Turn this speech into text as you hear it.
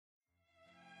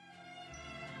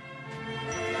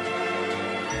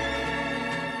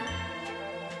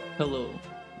Hello,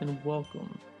 and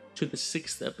welcome to the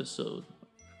sixth episode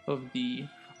of the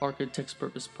Architect's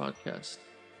Purpose podcast.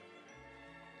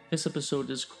 This episode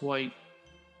is quite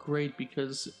great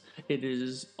because it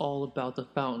is all about the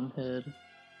Fountainhead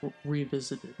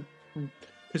revisited.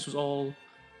 This was all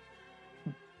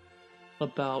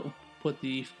about what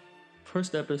the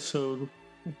first episode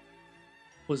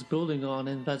was building on,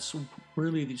 and that's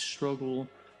really the struggle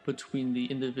between the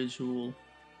individual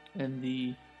and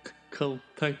the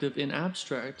collective in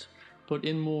abstract, but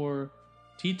in more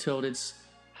detailed, it's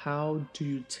how do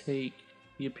you take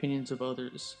the opinions of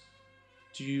others?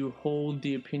 Do you hold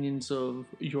the opinions of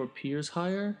your peers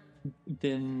higher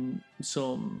than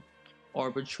some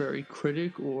arbitrary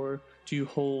critic, or do you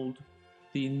hold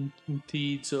the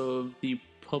needs of the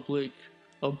public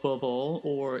above all,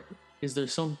 or is there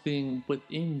something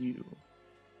within you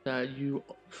that you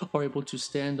are able to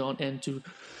stand on and to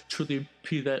truly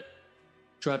be that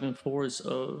driving force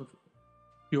of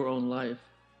your own life?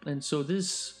 And so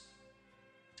this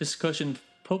discussion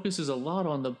focuses a lot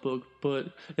on the book,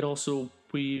 but it also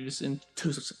weaves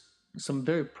into some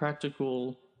very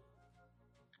practical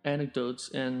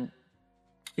anecdotes, and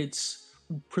it's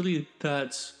really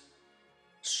that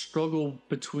struggle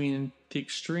between the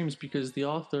extremes, because the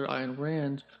author Ayn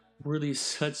Rand really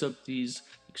sets up these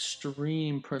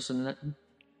extreme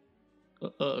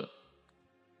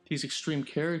these extreme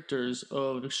characters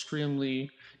of extremely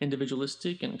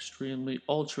individualistic and extremely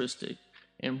altruistic.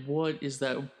 And what is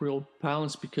that real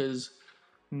balance? Because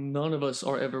none of us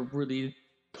are ever really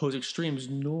those extremes,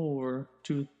 nor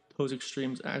do those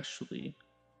extremes actually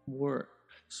work.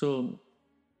 So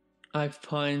I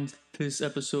find this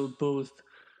episode both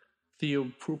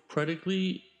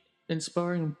theoretically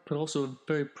inspiring, but also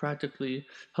very practically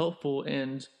helpful,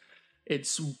 and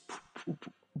it's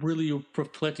really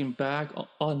reflecting back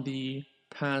on the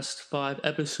past 5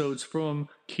 episodes, from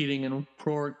Keating and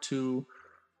Rourke to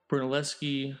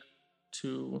Brunelleschi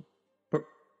to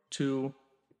to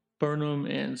Burnham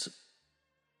and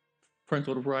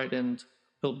Brentwood Wright and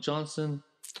Philip Johnson,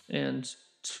 and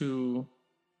to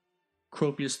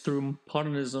Cropius through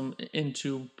modernism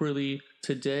into really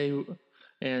today.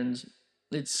 And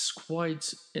it's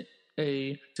quite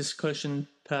a discussion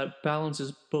that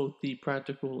balances both the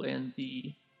practical and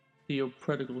the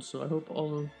theoretical. So I hope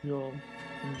all of y'all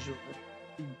enjoy.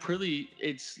 Really,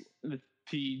 it's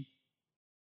the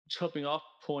jumping off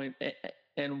point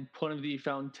and one of the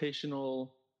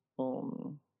foundational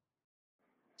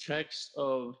text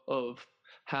of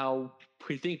how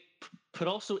we think, but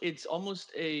also it's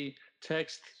almost a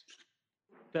text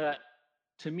that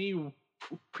to me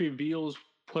reveals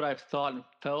what I've thought and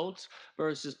felt,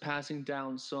 versus passing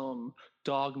down some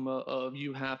dogma of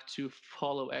you have to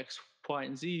follow X, Y,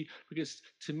 and Z. Because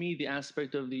to me, the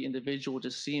aspect of the individual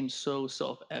just seems so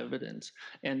self-evident,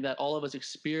 and that all of us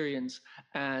experience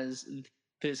as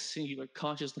this singular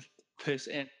consciousness,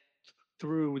 and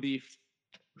through the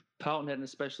Fountainhead, and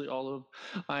especially all of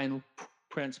Ayn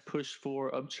Rand's push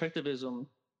for objectivism,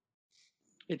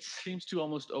 it seems to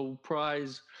almost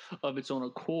arise of its own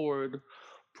accord,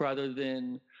 rather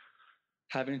than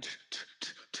having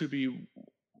to be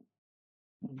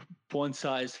one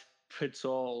size fits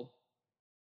all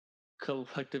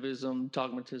collectivism,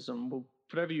 dogmatism,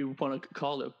 whatever you want to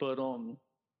call it. But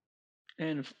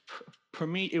and for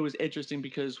me, it was interesting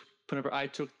because whenever I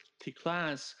took the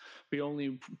class, we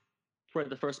only read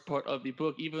the first part of the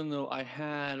book, even though I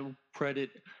had read it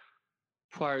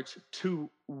prior to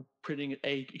reading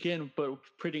it again, but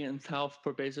reading it now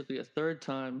for basically a third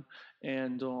time.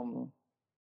 And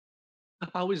I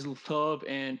always love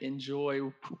and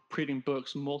enjoy reading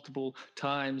books multiple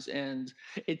times, and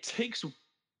it takes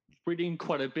reading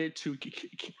quite a bit to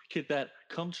get that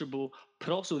comfortable. But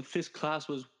also, this class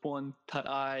was one that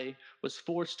I was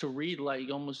forced to read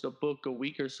like almost a book a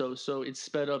week or so. So it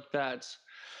sped up that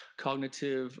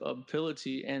cognitive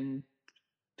ability, and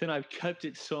then I've kept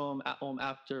it some at home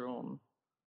after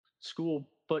school.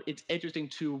 But it's interesting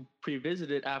to revisit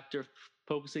it after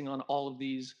focusing on all of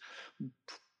these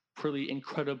pretty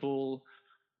incredible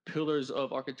pillars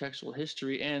of architectural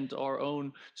history and our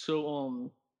own.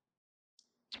 So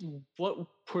what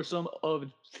were some of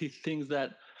the things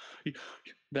that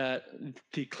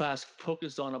the class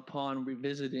focused on upon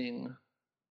revisiting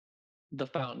the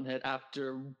Fountainhead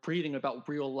after reading about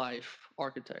real life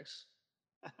architects?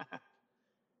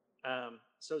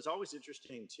 So it's always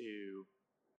interesting to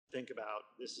think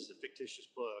about this as a fictitious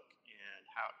book and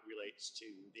how it relates to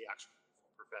the actual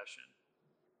profession.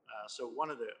 So one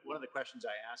of the questions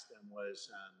I asked them was,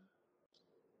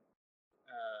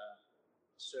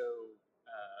 so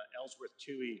Ellsworth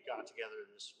Toohey got together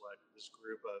this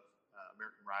group of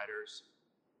American writers,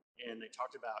 and they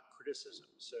talked about criticism.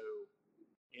 So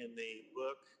in the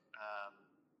book, um,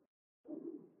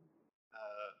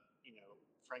 you know,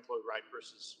 Frank Lloyd Wright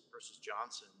versus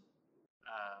Johnson,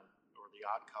 or The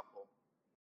Odd Couple,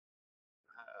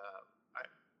 uh,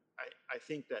 I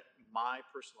think that my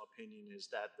personal opinion is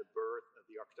that the birth of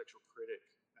the architectural critic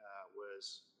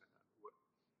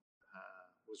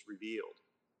was revealed,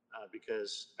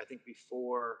 because I think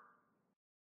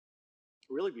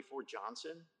really before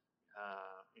Johnson,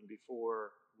 and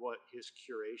before what his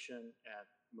curation at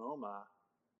MoMA,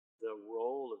 the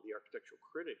role of the architectural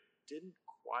critic didn't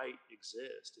quite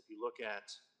exist. If you look at,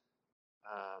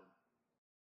 I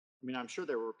mean, I'm sure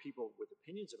there were people with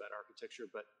opinions about architecture,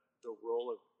 but the role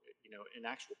of, in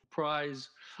actual Prize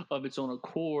of its own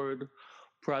accord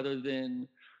rather than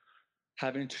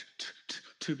having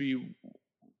to be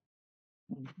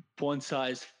one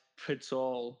size fits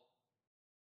all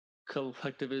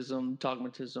collectivism,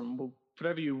 dogmatism,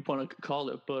 whatever you want to call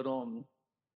it. But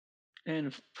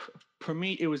and for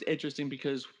me, it was interesting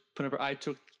because whenever I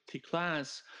took the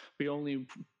class, we only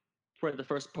read the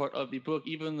first part of the book,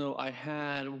 even though I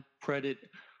had read it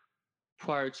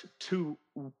prior to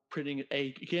printing it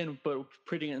again, but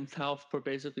printing it in South for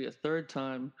basically a third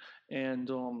time. And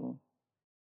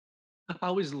I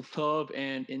always love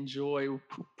and enjoy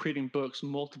reading books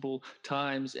multiple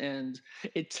times, and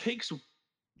it takes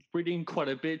reading quite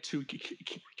a bit to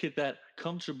get that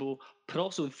comfortable. But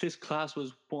also, this class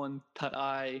was one that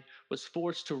I was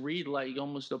forced to read like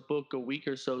almost a book a week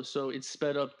or so. So it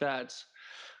sped up that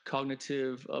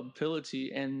cognitive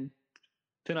ability, and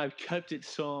then I've kept it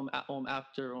some at home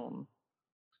after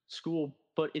school.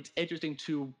 But it's interesting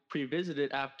to revisit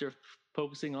it after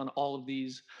focusing on all of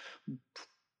these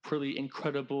pretty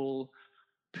incredible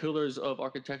pillars of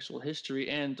architectural history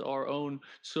and our own.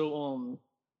 So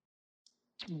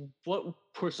what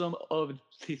were some of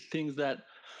the things that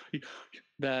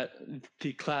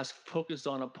the class focused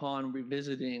on upon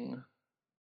revisiting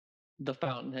the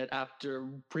Fountainhead after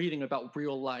reading about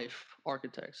real life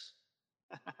architects?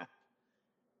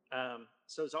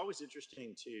 So it's always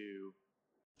interesting to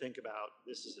think about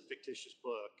this as a fictitious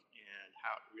book and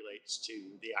how it relates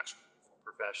to the actual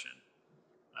profession.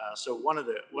 So one of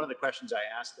the questions I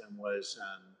asked them was,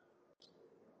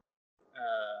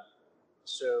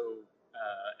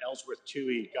 uh, Ellsworth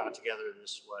Toohey got together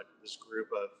this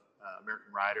group of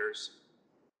American writers,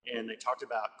 and they talked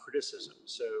about criticism.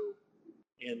 So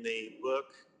in the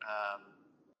book, um,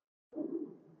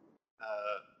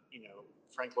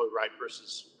 Frank Lloyd Wright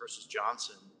versus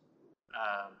Johnson,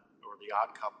 or The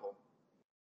Odd Couple,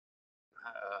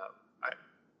 I,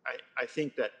 I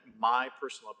think that my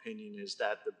personal opinion is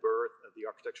that the birth of the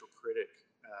architectural critic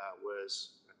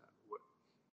was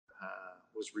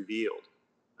revealed,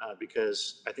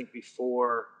 because I think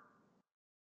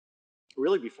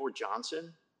really before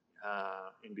Johnson,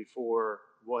 and before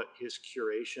what his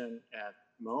curation at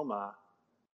MoMA,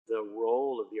 the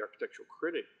role of the architectural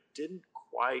critic didn't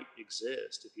quite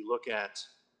exist. If you look at,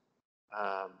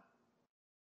 I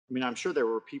mean, I'm sure there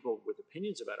were people with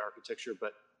opinions about architecture,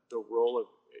 but the role of,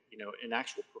 an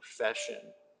actual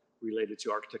profession related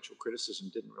to architectural criticism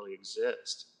didn't really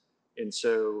exist. And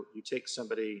so you take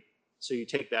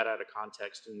that out of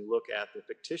context and you look at the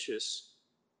fictitious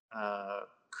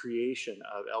creation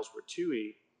of Ellsworth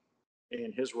Toohey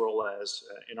and his role as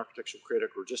an architectural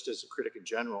critic, or just as a critic in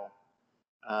general.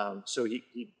 So he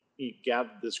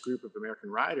gathered this group of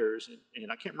American writers,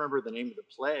 and I can't remember the name of the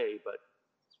play, but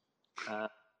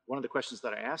one of the questions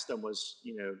that I asked them was,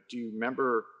 do you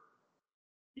remember,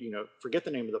 forget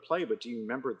the name of the play, but do you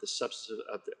remember the substance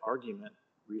of the argument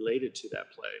related to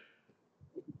that play?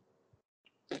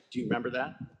 Do you remember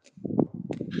that?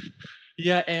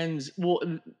 Yeah, and well,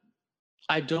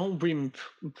 I don't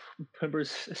remember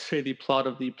say the plot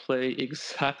of the play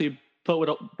exactly, but what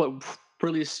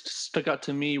really stuck out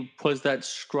to me was that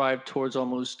strive towards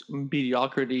almost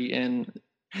mediocrity and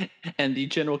the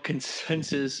general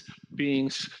consensus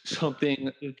being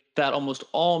something that almost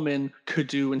all men could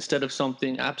do instead of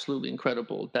something absolutely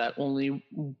incredible that only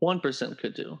 1%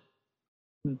 could do.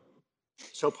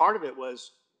 So part of it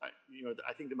was, I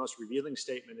think the most revealing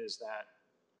statement is that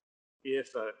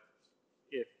if a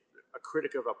if a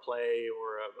critic of a play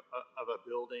or of a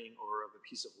building or of a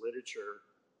piece of literature,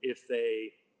 if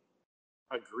they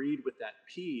agreed with that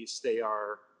piece, they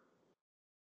are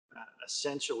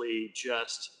essentially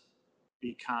just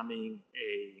becoming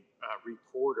a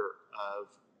reporter of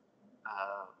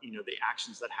the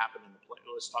actions that happen in the play.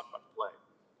 Let's talk about the play.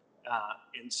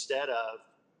 Instead of,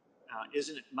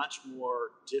 isn't it much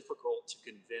more difficult to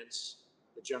convince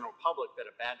the general public that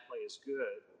a bad play is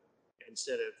good,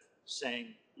 instead of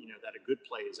saying that a good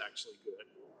play is actually good?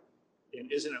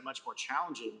 and isn't it much more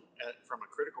challenging from a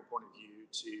critical point of view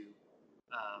to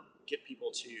get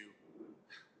people to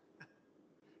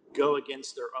go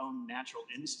against their own natural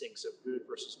instincts of good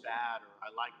versus bad, or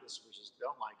I like this versus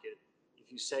don't like it?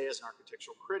 If you say as an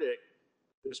architectural critic,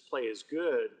 this play is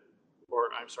good, or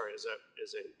I'm sorry, as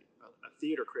a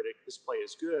theater critic, this play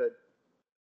is good,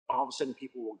 all of a sudden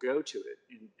people will go to it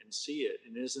and see it.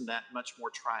 And isn't that much more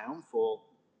triumphal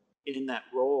in that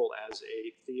role as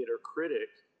a theater critic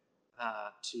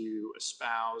to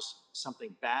espouse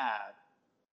something bad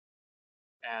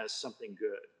as something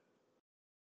good?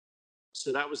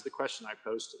 So that was the question I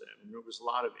posed to them, and there was a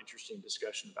lot of interesting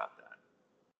discussion about that.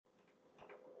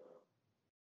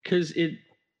 Because it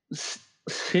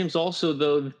seems also,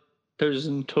 though, there's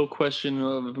no question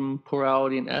of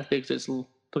morality and ethics. It's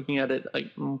looking at it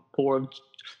like more of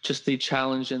just the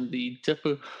challenge and the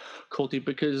difficulty.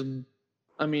 Because,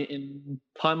 I mean, in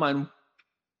my mind,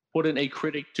 wouldn't a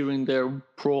critic doing their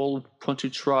role want to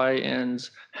try and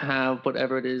have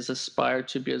whatever it is aspire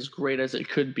to be as great as it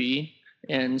could be,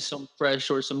 and some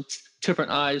fresh or some different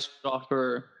eyes would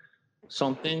offer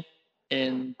something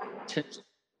and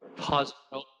positive.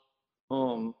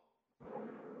 Um,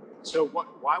 So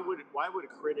why would a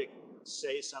critic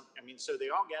say something? I mean, so they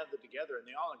all gathered together and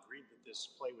they all agreed that this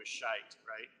play was shite,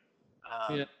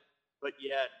 right? yeah, But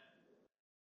yet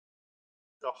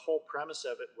the whole premise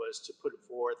of it was to put it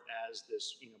forth as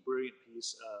this brilliant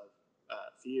piece of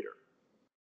theater.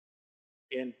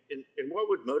 And what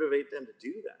would motivate them to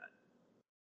do that?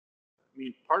 I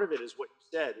mean, part of it is what you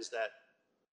said, is that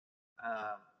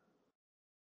um,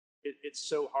 it's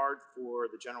so hard for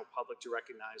the general public to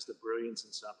recognize the brilliance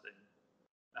in something.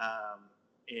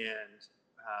 And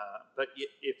but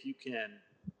if you can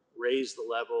raise the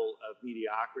level of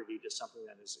mediocrity to something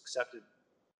that is accepted,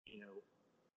 you know,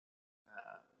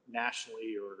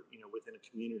 nationally, or within a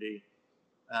community,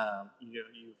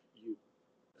 you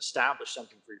establish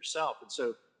something for yourself. And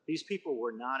so these people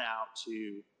were not out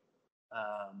to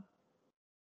um,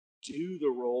 do the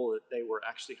role that they were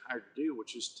actually hired to do,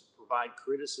 which is to provide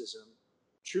criticism,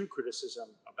 true criticism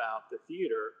about the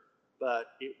theater,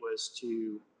 but it was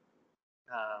to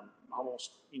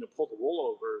almost pull the wool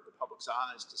over the public's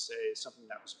eyes to say something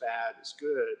that was bad is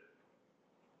good.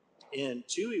 And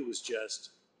Tui was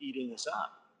just eating this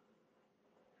up.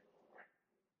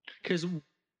 because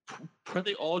are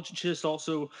they all just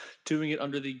also doing it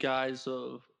under the guise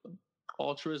of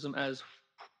altruism as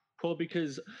well?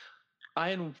 Because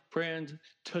Ayn Rand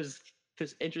does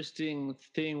this interesting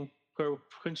thing where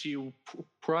when she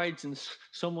prides in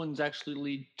someone's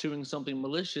actually doing something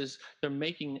malicious, they're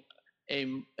making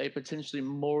a potentially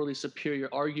morally superior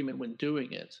argument when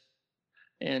doing it,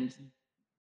 and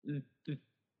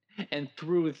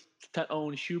through that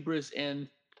own hubris and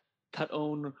that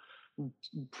own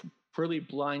really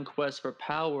blind quest for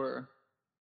power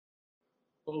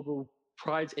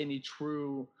overrides any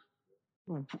true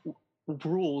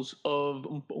rules of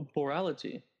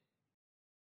morality.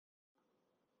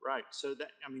 Right. So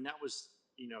that, I mean, that was,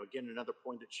 again, another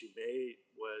point that she made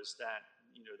was that,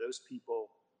 those people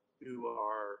who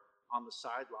are on the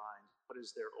sideline, what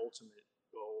is their ultimate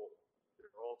goal? Their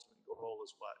ultimate goal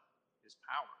is what? Is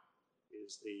power,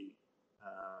 is the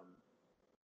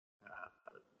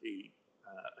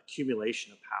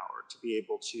accumulation of power to be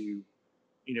able to,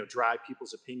 drive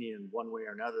people's opinion one way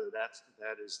or another. That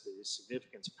is the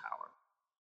significance of power.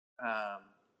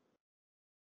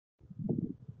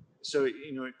 So it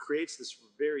creates this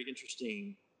very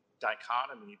interesting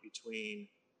dichotomy between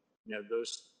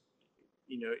those,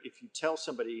 if you tell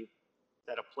somebody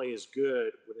that a play is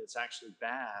good when it's actually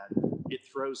bad, it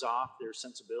throws off their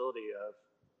sensibility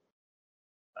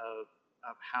of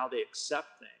how they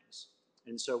accept things.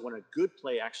 And so when a good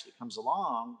play actually comes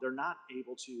along, they're not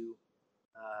able to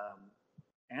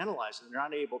analyze it. They're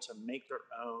not able to make their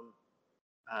own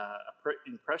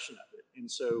impression of it. And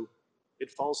so it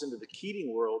falls into the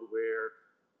Keating world, where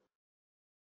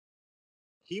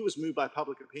he was moved by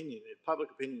public opinion. If public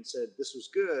opinion said this was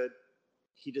good,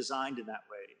 he designed in that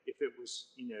way. If it was,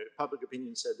 if public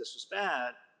opinion said this was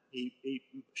bad, he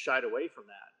shied away from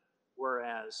that.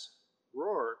 Whereas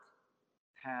Rourke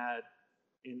had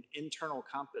an internal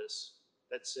compass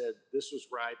that said this was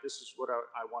right, this is what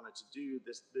I wanted to do,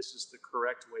 this is the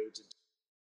correct way to do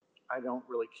it. I don't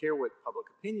really care what public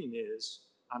opinion is,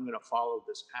 I'm going to follow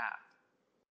this path.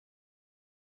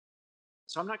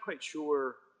 So I'm not quite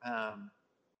sure,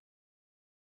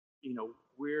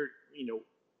 where,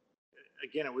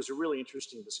 again, it was a really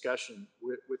interesting discussion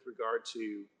with regard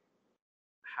to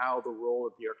how the role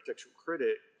of the architectural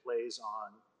critic plays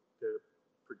on the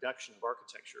production of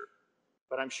architecture.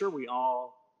 But I'm sure we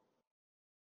all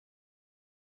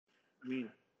I mean,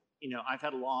 I've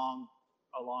had a long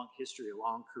history, a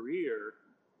long career,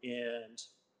 and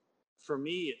for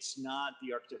me, it's not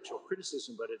the architectural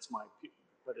criticism, but it's my,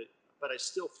 but it, but I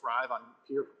still thrive on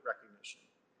peer recognition.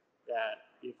 That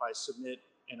if I submit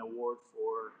an award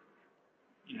for,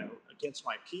 against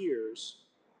my peers,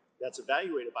 that's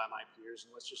evaluated by my peers,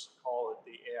 and let's just call it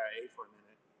the AIA for a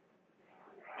minute,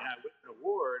 and I win an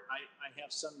award, I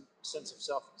have some sense of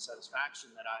self satisfaction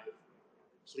that I've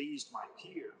pleased my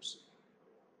peers.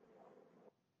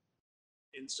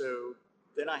 And so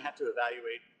then I have to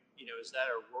evaluate, is that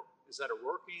a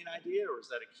working idea or is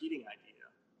that a Keating idea?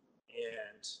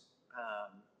 And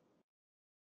um,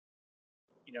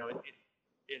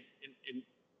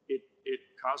 it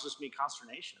causes me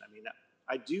consternation. I mean,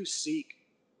 I do seek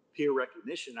peer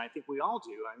recognition. I think we all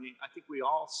do. I mean, I think we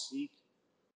all seek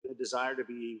the desire to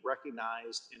be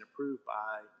recognized and approved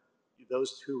by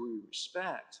those who we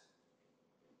respect.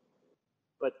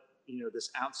 But this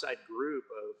outside group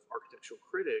of architectural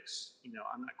critics,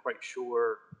 I'm not quite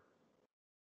sure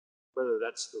whether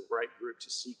that's the right group to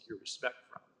seek your respect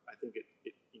from. I think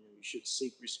you should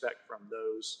seek respect from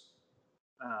those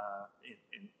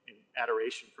in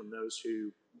adoration from those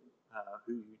who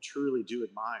you truly do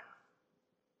admire.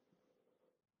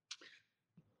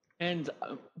 And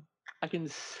I can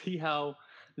see how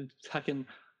that can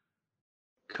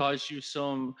cause you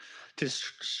some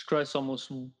distress,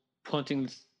 almost wanting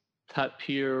that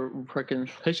peer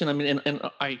recognition. I mean, and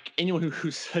anyone who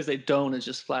says they don't is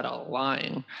just flat out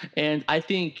lying. And I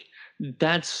think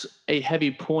that's a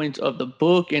heavy point of the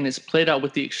book, and it's played out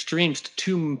with the extremes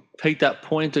to make that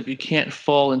point of you can't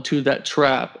fall into that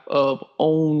trap of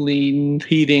only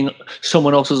needing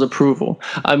someone else's approval.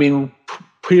 I mean,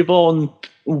 people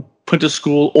went to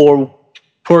school or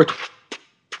worked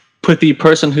with the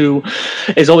person who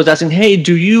is always asking, "Hey,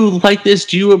 do you like this?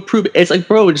 Do you approve?" It's like,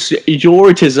 bro, it's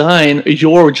your design,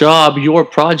 your job, your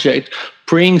project.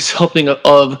 Bring something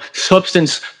of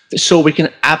substance so we can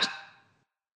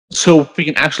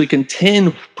actually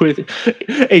contend with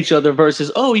each other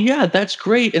versus, oh yeah, that's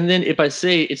great, and then if I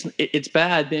say it's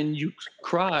bad, then you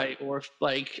cry, or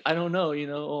like, I don't know,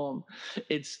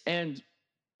 it's and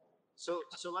So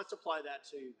let's apply that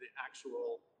to the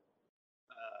actual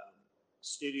um,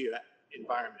 studio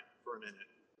environment for a minute.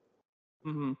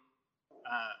 mhm.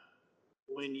 Uh,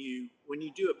 when you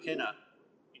do a pinup,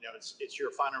 it's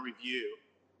your final review,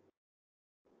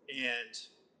 and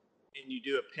you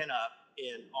do a pinup,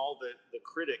 and all the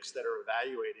critics that are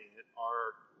evaluating it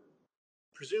are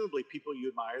presumably people you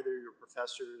admire. They're your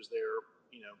professors. They're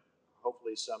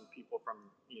hopefully some people from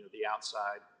the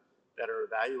outside that are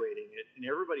evaluating it, and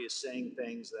everybody is saying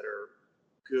things that are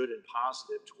good and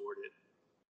positive toward it.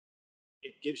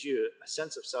 It gives you a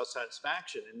sense of self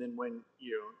satisfaction, and then when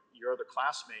your other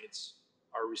classmates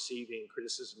are receiving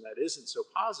criticism that isn't so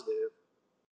positive,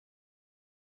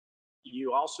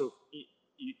 you also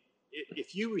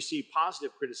if you receive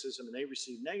positive criticism and they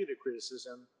receive negative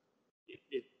criticism, it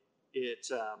it it,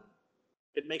 um,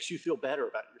 it makes you feel better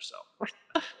about yourself.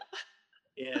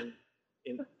 And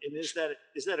and is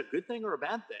that a good thing or a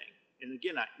bad thing? And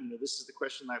again, this is the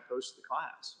question I posed to the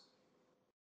class.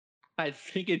 I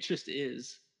think it just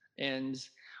is, and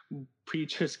we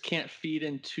just can't feed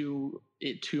into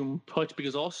it too much,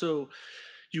 because also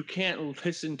you can't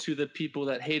listen to the people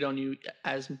that hate on you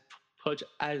as much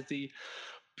as the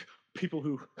people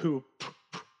who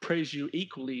praise you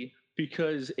equally,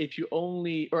 because if you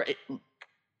only, or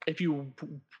if you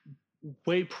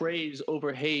weigh praise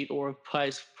over hate or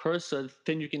vice versa,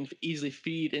 then you can easily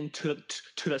feed into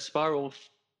to the spiral,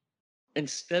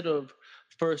 instead of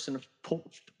first and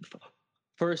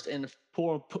first and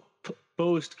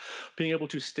foremost being able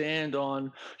to stand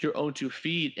on your own 2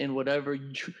 feet in whatever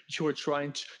you're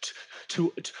trying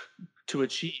to to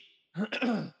achieve.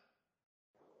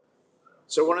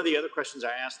 So one of the other questions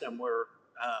I asked them were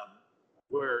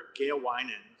Gail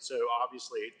Winan. So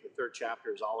obviously the third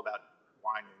chapter is all about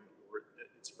Winan.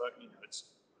 It's about its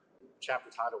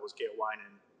chapter title was Gail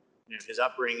Winan, his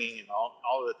upbringing and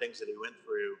all of the things that he went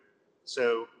through.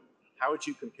 So how would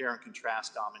you compare and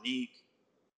contrast Dominique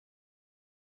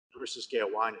versus Gail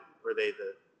Winan? Were they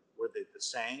the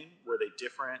same? Were they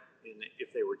different? And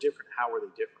if they were different, how were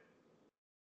they different?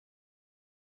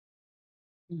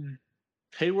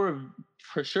 They were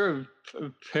for sure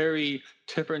very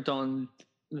different on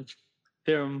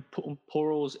their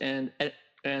morals and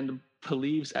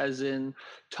beliefs, as in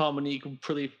Dominique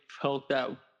really felt that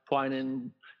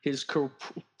Winan, his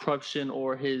corruption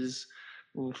or his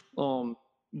um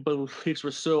beliefs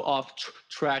were so off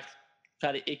track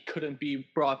that it couldn't be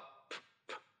brought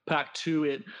back to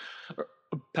it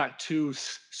back to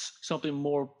something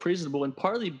more reasonable, and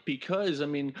partly because I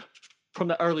mean, from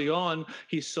the early on,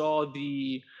 he saw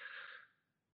the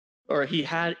or he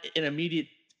had an immediate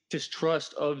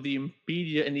distrust of the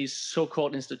media and these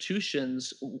so-called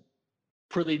institutions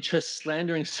really just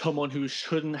slandering someone who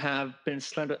shouldn't have been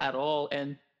slandered at all,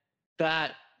 and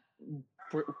that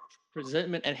re-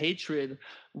 resentment and hatred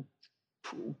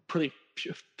pretty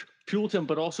fueled him,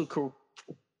 but also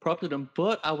corrupted him.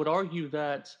 But I would argue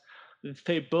that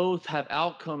they both have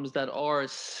outcomes that are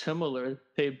similar.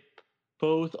 They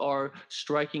both are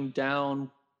striking down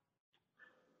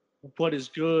what is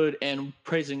good and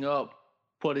praising up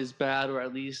what is bad or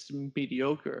at least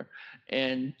mediocre,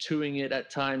 and doing it at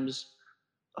times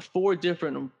for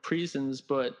different reasons,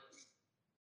 but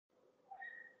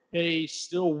they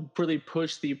still really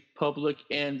push the public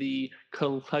and the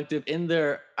collective in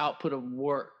their output of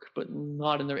work, but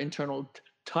not in their internal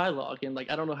dialogue. And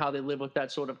like, I don't know how they live with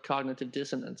that sort of cognitive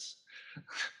dissonance.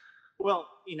 Well,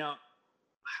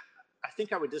 I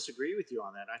think I would disagree with you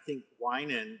on that. I think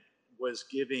Winan was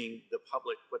giving the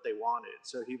public what they wanted.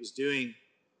 So he was doing,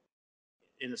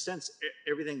 in a sense,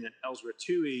 everything that Ellsworth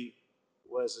Toohey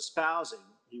was espousing.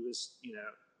 He was,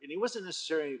 and he wasn't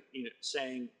necessarily,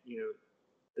 saying,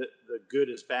 the good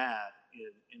is bad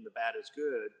and the bad is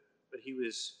good, but he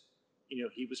was,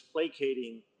 he was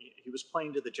placating, he was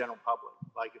playing to the general public.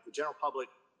 Like if the general public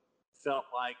felt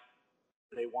like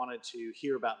they wanted to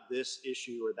hear about this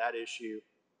issue or that issue,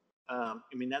 I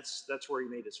mean, that's where he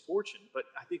made his fortune. But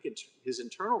I think his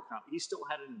internal he still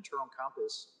had an internal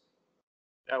compass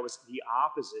that was the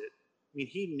opposite. I mean,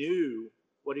 he knew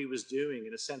what he was doing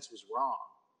in a sense was wrong,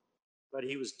 but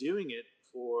he was doing it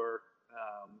for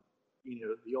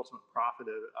the ultimate profit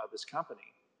of his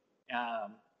company,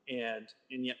 and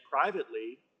yet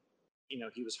privately,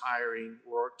 he was hiring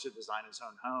Rourke to design his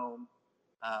own home,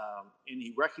 and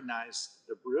he recognized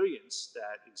the brilliance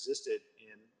that existed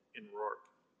in Rourke,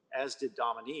 as did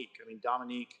Dominique. I mean,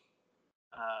 Dominique,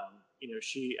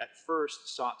 she at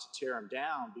first sought to tear him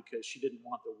down because she didn't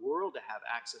want the world to have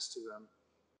access to him.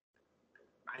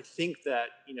 I think that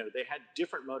they had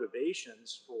different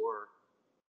motivations for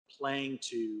playing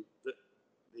to the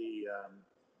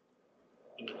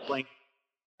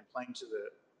playing to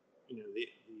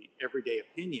the everyday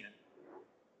opinion,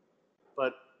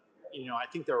 but I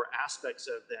think there were aspects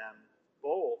of them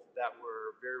both that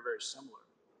were very, very similar.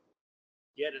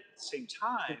 Yet at the same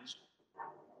time,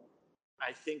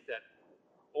 I think that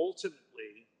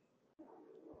ultimately,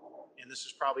 and this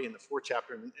is probably in the fourth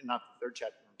chapter and not the third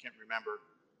chapter, I can't remember.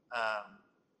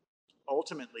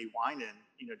 Ultimately, Winan,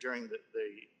 during the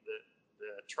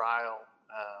trial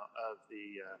of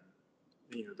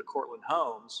the Cortland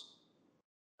Homes,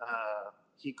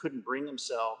 he couldn't bring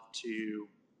himself to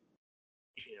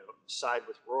side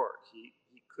with Rourke. He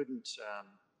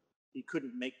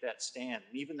couldn't make that stand.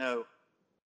 And even though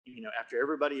after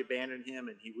everybody abandoned him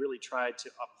and he really tried to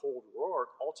uphold Rourke,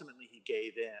 ultimately he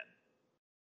gave in.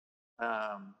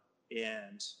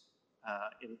 And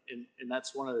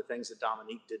that's one of the things that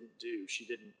Dominique didn't do. She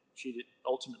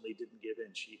ultimately didn't give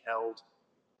in. She held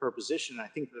her position. And I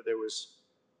think that there was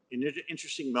an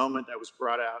interesting moment that was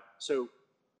brought out. So,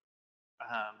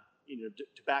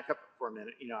 to back up for a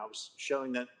minute, I was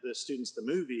showing the students the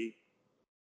movie,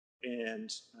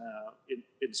 and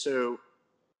so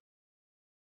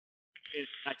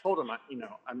I told them,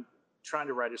 I'm trying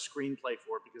to write a screenplay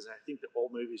for it because I think the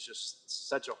old movie is just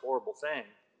such a horrible thing.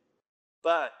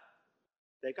 But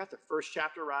they got the first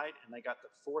chapter right, and they got the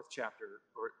fourth chapter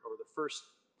or the first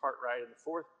part right and the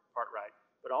fourth part right.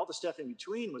 But all the stuff in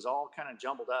between was all kind of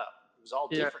jumbled up. It was all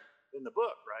different in the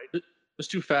book, right? It was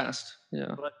too fast.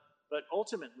 Yeah. But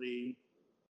ultimately,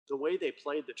 the way they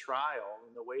played the trial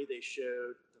and the way they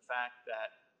showed the fact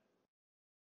that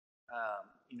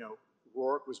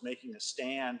Rourke was making a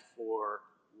stand for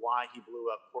why he blew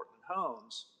up Cortland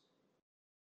Homes,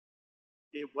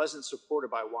 it wasn't supported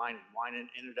by Winan. Winan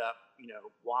ended up,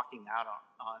 walking out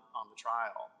on the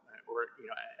trial, or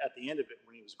at the end of it,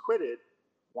 when he was acquitted,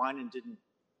 Winan didn't,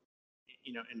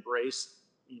 embrace,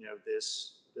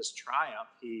 this triumph.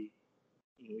 He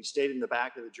stayed in the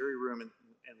back of the jury room and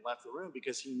left the room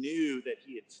because he knew that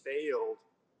he had failed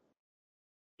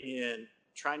in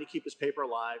trying to keep his paper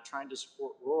alive, trying to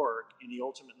support Rourke, and he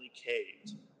ultimately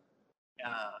caved.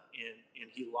 And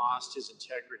he lost his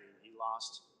integrity. He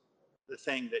lost the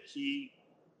thing that he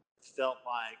felt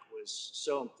like was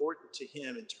so important to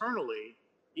him internally,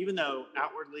 even though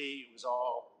outwardly it was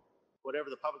all whatever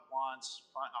the public wants,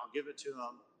 fine, I'll give it to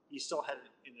him. He still had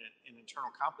an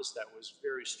internal compass that was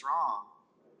very strong,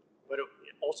 but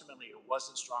ultimately it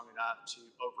wasn't strong enough to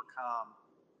overcome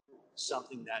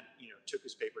something that took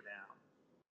his paper down.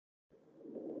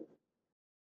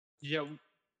 Yeah,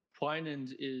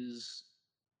 Winans is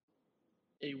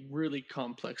a really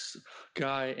complex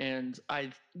guy, and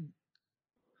I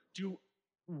do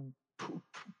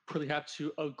really have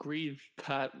to agree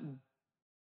that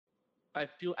I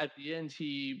feel at the end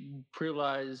he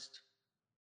realized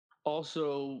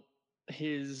also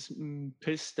his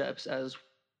steps as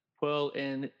well,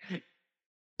 and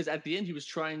because at the end he was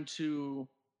trying to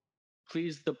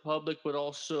please the public, but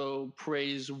also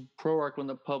praise Proarch when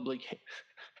the public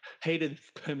hated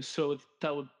him. So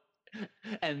that would,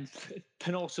 and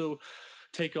then also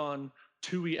take on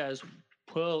Tui as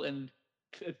well, and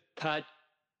that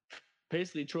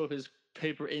basically drove his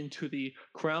paper into the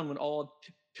ground when all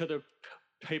the other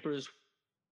papers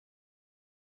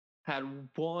had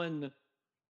one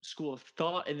school of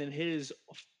thought, and then his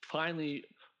finally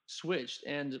switched.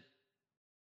 And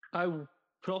I would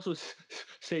also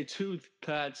say too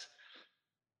that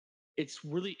it's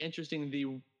really interesting the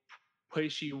way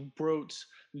she wrote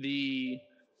the,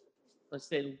 let's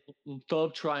say,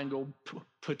 love triangle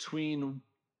between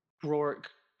Rourke,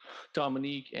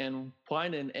 Dominique, and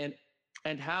Winan,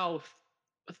 and how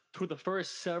through the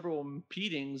first several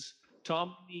meetings,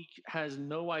 Dominique has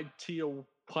no idea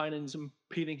Winan's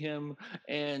impeding him,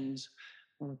 and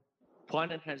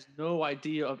Winan has no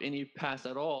idea of any past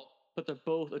at all. But they're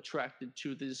both attracted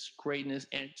to this greatness,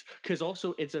 and because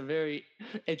also it's a very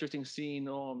interesting scene.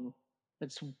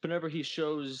 It's whenever he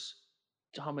shows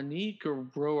Dominique or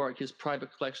Roark his private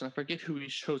collection. I forget who he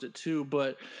shows it to,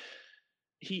 but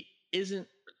he isn't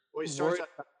Well, he starts worried.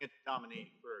 out at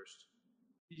Dominique first.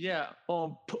 Yeah.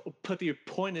 But the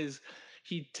point is,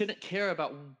 he didn't care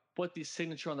about what the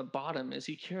signature on the bottom is.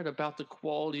 He cared about the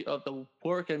quality of the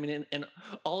work. I mean, and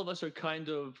all of us are kind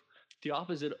of the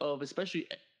opposite of, especially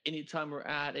anytime we're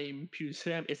at a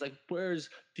museum. It's like, where's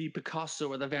the Picasso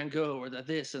or the Van Gogh or the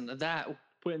this and the that?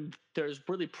 When there's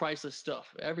really priceless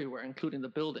stuff everywhere, including the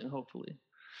building, hopefully.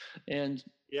 And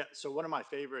Yeah. So one of my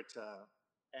favorite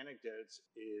anecdotes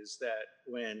is that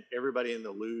when everybody in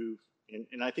the Louvre,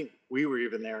 and I think we were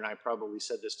even there, and I probably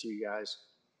said this to you guys,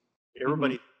 mhm.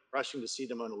 everybody rushing to see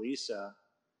the Mona Lisa,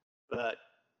 but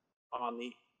on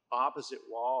the opposite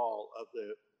wall of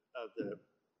the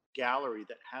gallery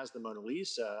that has the Mona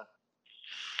Lisa,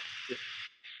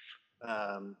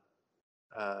 um,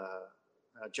 uh,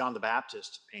 John the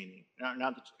Baptist painting,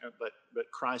 not the,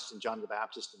 but Christ and John the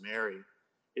Baptist and Mary.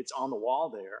 It's on the wall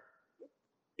there.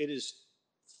 It is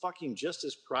fucking just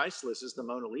as priceless as the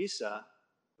Mona Lisa,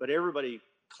 but everybody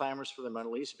clamors for the Mona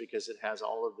Lisa because it has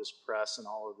all of this press and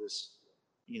all of this,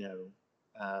 you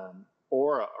know,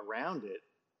 aura around it.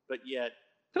 But yet,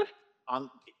 on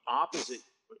the opposite,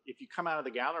 if you come out of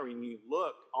the gallery and you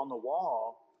look on the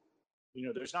wall, you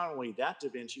know, there's not only that Da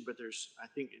Vinci, but there's, I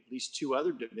think, at least two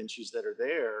other Da Vinci's that are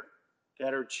there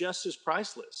that are just as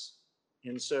priceless.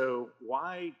 And so,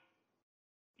 why,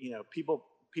 you know, people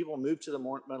move to the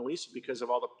Mona Lisa because of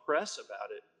all the press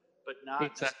about it, but not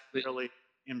Exactly. necessarily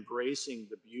embracing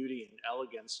the beauty and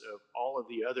elegance of all of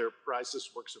the other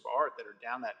priceless works of art that are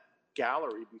down that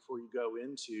gallery before you go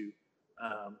into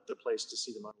the place to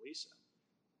see the Mona Lisa.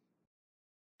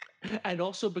 And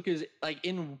also because, like,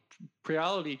 in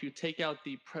reality, if you take out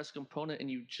the press component and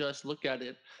you just look at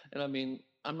it, and I mean,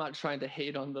 I'm not trying to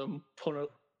hate on the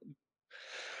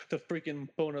freaking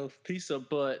Mona Lisa,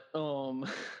 but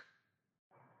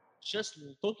just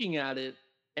looking at it,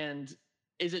 and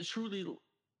is it truly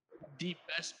the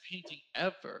best painting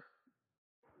ever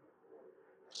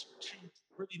to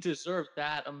really deserve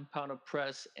that amount of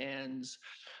press? And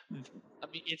I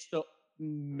mean, it's the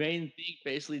main thing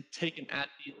basically taken at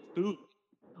the food.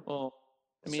 Um,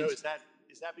 I mean, So is that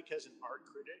because an art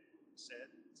critic said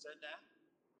that?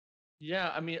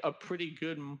 yeah, I mean, a pretty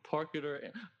good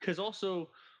marketer. Because also,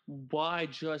 why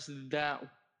just that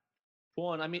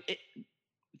one? I mean,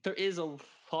 there is a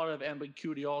lot of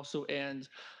ambiguity also, and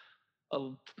a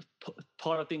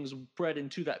lot of things bred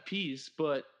into that piece.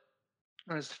 But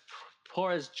as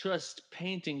far as just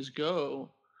paintings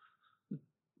go,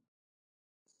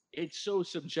 it's so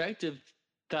subjective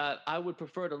that I would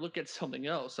prefer to look at something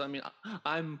else. I mean,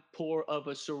 I'm more of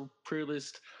a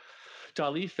surrealist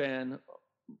Dali fan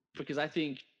because I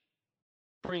think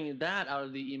bringing that out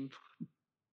of the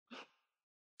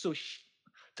so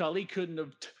Dali couldn't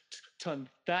have done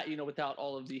that, without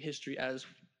all of the history as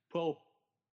well.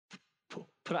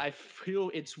 But I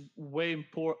feel it's way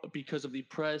more because of the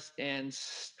press and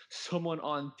someone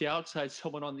on the outside,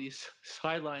 someone on these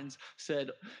sidelines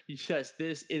said, "Yes,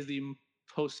 this is the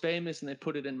most famous," and they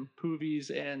put it in movies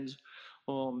and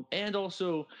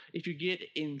also if you get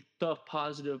in the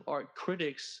positive art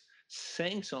critics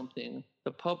saying something,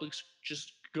 the public's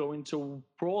just going to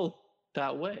roll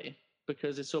that way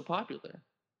because it's so popular.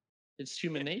 It's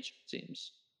human And, nature, it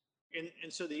seems.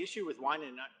 and so the issue with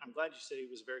Winan, I'm glad you said he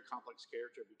was a very complex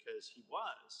character because he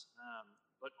was.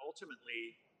 But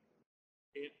ultimately,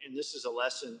 and this is a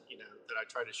lesson, that I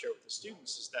try to share with the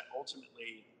students, is that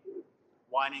ultimately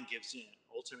Winan gives in.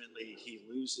 Ultimately, he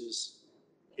loses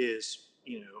his,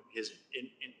 in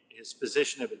his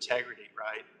position of integrity,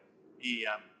 right? He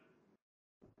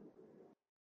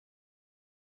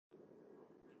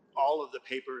all of the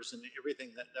papers and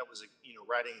everything that was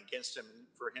writing against him, and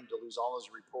for him to lose all his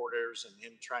reporters and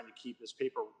him trying to keep his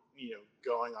paper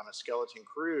going on a skeleton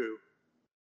crew,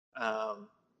 um,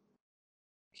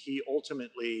 he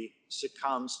ultimately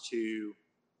succumbs to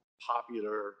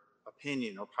popular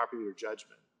opinion or popular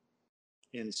judgment.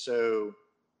 And so,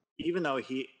 even though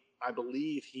I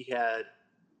believe he had,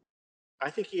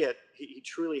 I think he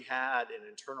truly had an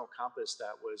internal compass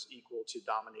that was equal to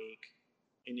Dominique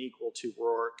and equal to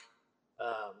Rourke.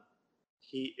 Um,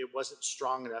 it wasn't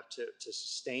strong enough to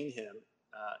sustain him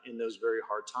in those very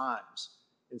hard times.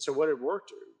 And so, what did Rourke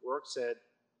do? Rourke said,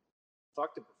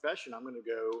 "Fuck the profession. I'm going to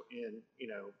go and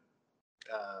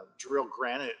drill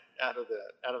granite out of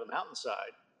the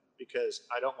mountainside because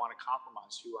I don't want to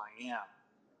compromise who I am."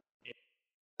 And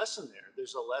lesson there.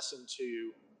 There's a lesson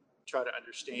to try to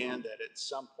understand that at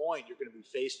some point you're going to be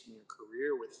faced in your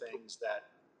career with things that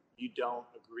you don't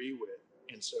agree with.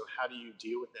 And so, how do you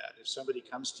deal with that? If somebody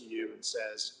comes to you and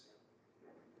says,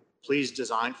 "Please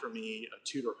design for me a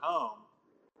Tudor home,"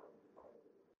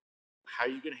 how are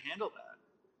you going to handle that?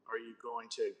 Are you going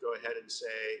to go ahead and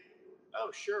say, "Oh,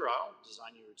 sure, I'll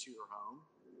design you a Tudor home"?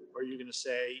 Or are you going to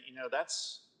say,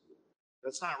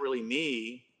 that's not really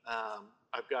me.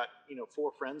 I've got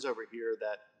 4 friends over here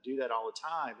that do that all the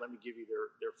time. Let me give you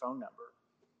their phone number.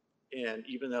 And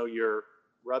even though you're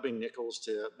rubbing nickels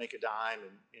to make a dime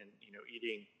and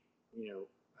eating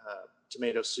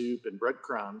tomato soup and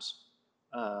breadcrumbs,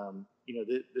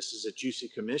 this is a juicy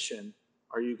commission.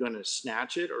 Are you going to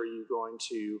snatch it, or are you going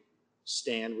to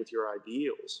stand with your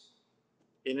ideals?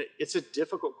 And it's a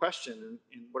difficult question.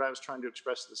 And what I was trying to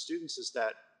express to the students is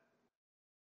that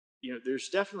there's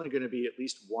definitely going to be at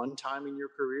least one time in your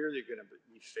career that you're going to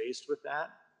be faced with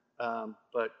that.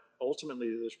 But ultimately,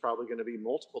 there's probably going to be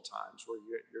multiple times where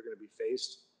you're going to be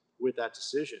faced with that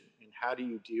decision. And how do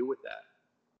you deal with that?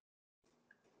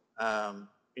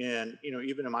 And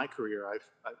even in my career,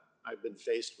 I've been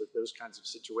faced with those kinds of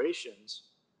situations.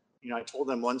 I told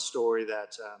them one story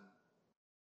that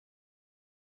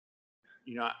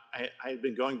I had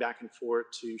been going back and forth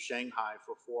to Shanghai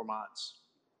for 4 months.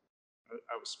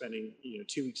 I was spending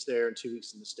 2 weeks there and 2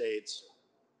 weeks in the States,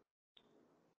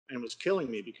 and it was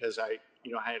killing me because I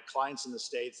had clients in the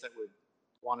States that would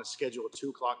want to schedule a 2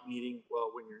 o'clock meeting.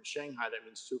 Well, when you're in Shanghai, that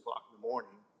means 2 o'clock in the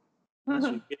morning.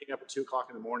 So you're getting up at 2 o'clock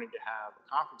in the morning to have a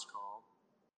conference call,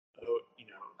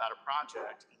 about a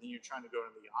project, and then you're trying to go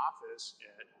to the office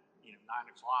at 9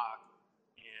 o'clock,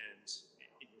 and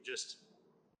you're just.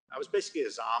 I was basically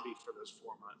a zombie for those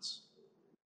 4 months.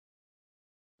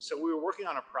 So we were working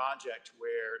on a project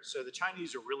so the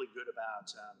Chinese are really good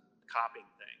about copying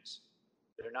things.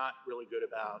 They're not really good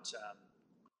about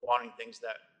wanting things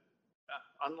that,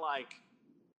 unlike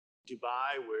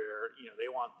Dubai, where they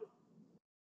want the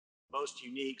most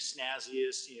unique,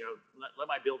 snazziest, let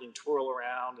my building twirl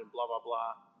around and blah blah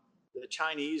blah. The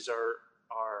Chinese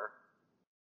are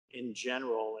in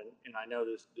general, and I know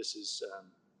this is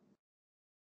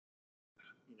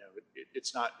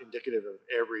it's not indicative of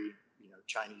every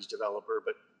Chinese developer,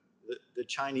 but the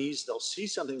Chinese, they'll see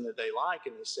something that they like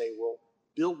and they say, "Well,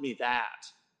 build me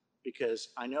that because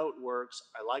I know it works.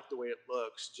 I like the way it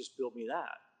looks. Just build me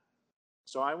that."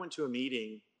 So I went to a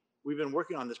meeting. We've been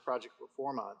working on this project for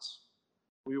 4 months.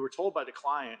 We were told by the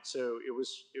client, so it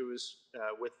was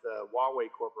with the Huawei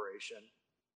Corporation,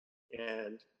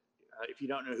 and if you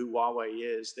don't know who Huawei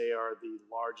is, they are the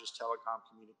largest telecom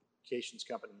communications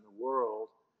company in the world.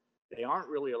 They aren't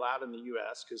really allowed in the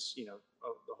U.S. because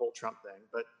of the whole Trump thing,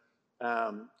 but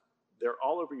they're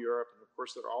all over Europe, and of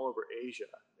course they're all over Asia.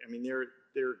 I mean,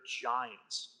 they're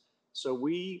giants. So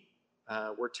we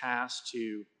were tasked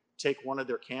to take one of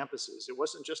their campuses. It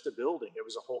wasn't just a building; it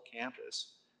was a whole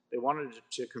campus. They wanted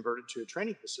to convert it to a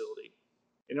training facility,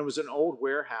 and it was an old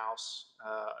warehouse,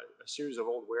 a series of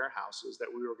old warehouses that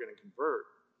we were going to convert.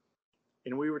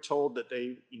 And we were told that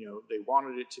they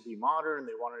wanted it to be modern,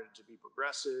 they wanted it to be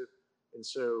progressive, and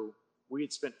so we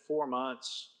had spent 4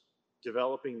 months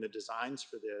developing the designs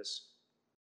for this,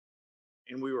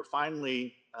 and we were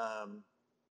finally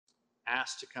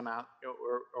asked to come out,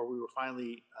 or we were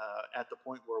finally at the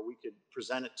point where we could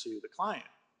present it to the client.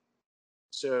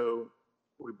 So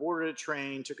we boarded a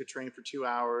train, took a train for 2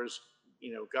 hours,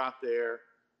 got there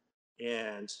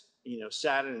and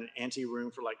sat in an ante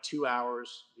room for like 2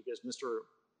 hours because Mr.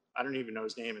 I don't even know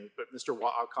his name, but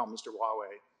I'll call him Mr.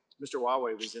 Huawei. Mr.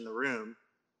 Huawei was in the room,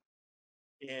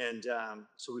 and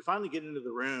so we finally get into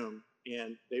the room,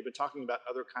 and they've been talking about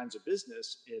other kinds of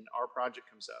business, and our project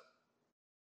comes up.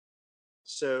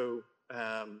 So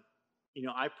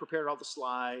I prepared all the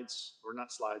slides, or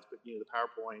not slides, but the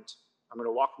PowerPoint. I'm going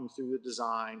to walk them through the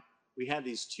design. We had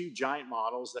these two giant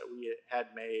models that we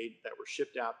had made that were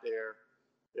shipped out there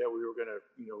that we were going to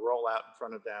roll out in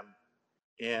front of them.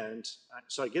 And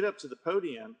so I get up to the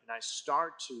podium and I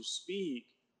start to speak,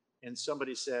 and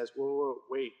somebody says, "Whoa,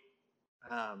 wait,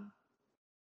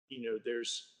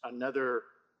 there's another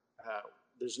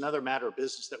matter of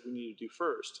business that we need to do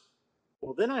first."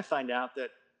 Well, then I find out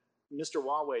that Mr.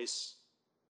 Huawei's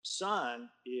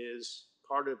son is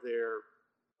part of their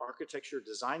architecture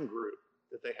design group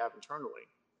that they have internally.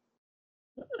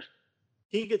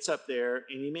 He gets up there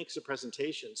and he makes a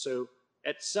presentation. So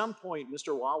at some point,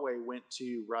 Mr. Huawei went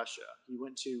to Russia. He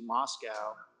went to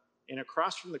Moscow, and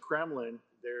across from the Kremlin,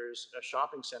 there's a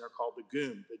shopping center called the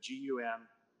GUM, the GUM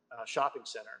shopping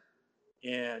center.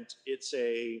 And it's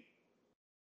a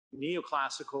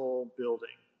neoclassical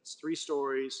building. It's 3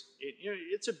 stories.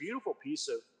 It's a beautiful piece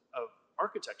of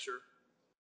architecture.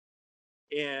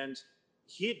 And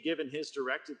he had given his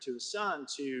directive to his son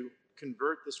to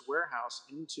convert this warehouse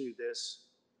into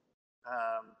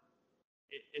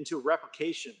a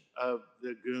replication of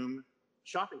the GUM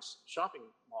shopping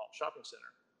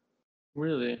center.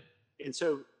 Really? And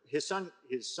so his son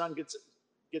gets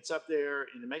up there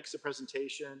and makes a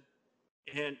presentation,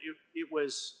 and it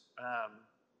was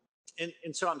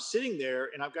and so I'm sitting there,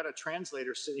 and I've got a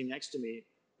translator sitting next to me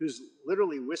who's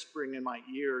literally whispering in my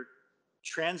ear,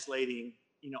 translating,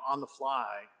 on the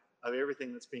fly of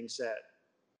everything that's being said.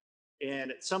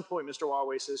 And at some point, Mr.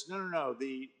 Huawei says, "No,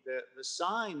 the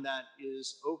sign that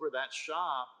is over that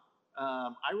shop,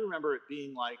 I remember it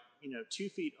being like 2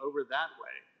 feet over that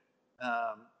way."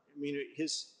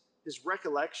 His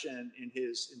recollection and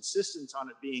his insistence on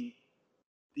it being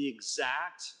the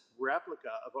exact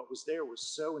replica of what was there was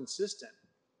so insistent.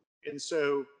 And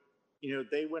so,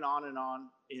 they went on and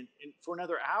on for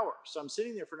another hour. So I'm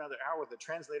sitting there for another hour with a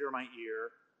translator in my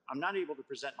ear. I'm not able to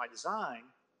present my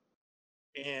design.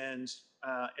 And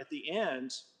at the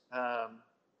end,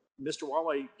 Mr.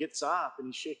 Huawei gets up and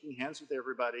he's shaking hands with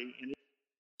everybody.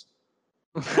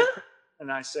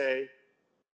 And I say,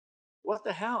 "What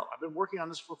the hell? I've been working on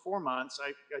this for 4 months.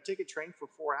 I take a train for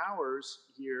 4 hours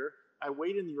here. I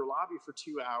wait in your lobby for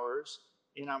 2 hours,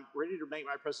 and I'm ready to make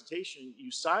my presentation.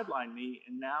 You sideline me,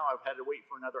 and now I've had to wait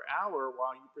for another hour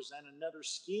while you present another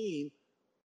scheme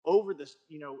over this,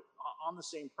 on the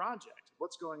same project.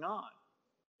 What's going on?"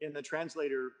 And the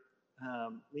translator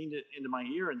leaned it into my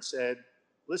ear and said,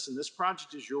 "Listen, this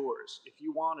project is yours. If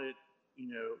you want it,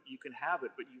 you can have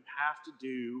it, but you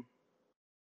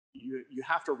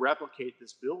have to replicate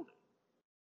this building."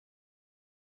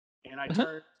 And I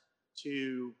turned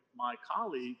to my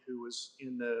colleague who was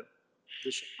in the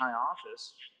Shanghai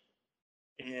office,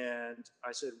 and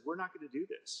I said, "We're not going to do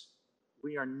this.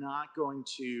 We're not going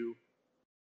to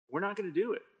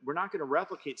do it. We're not going to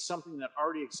replicate something that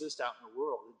already exists out in the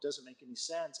world. It doesn't make any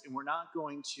sense. And we're not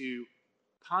going to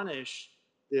punish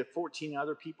the 14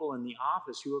 other people in the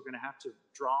office who are going to have to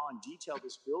draw and detail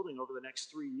this building over the next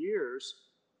 3 years.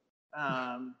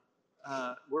 We're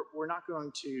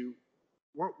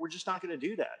just not going to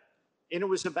do that." And it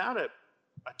was about a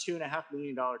 $2.5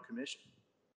 million commission.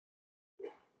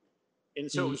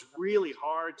 And so it was really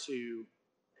hard to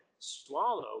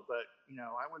swallow, but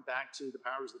I went back to the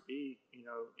powers that be,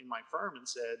 in my firm and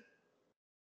said,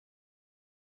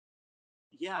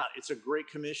 "Yeah, it's a great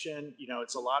commission.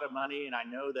 It's a lot of money, and I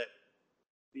know that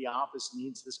the office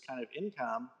needs this kind of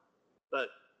income, but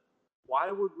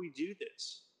why would we do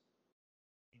this?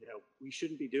 We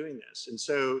shouldn't be doing this." And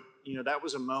so, that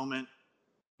was a moment,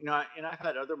 and I've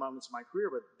had other moments in my career,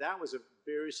 but that was a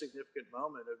very significant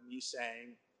moment of me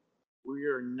saying, we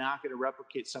are not going to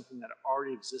replicate something that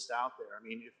already exists out there.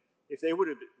 If they would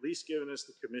have at least given us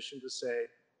the commission to say,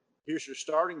 "Here's your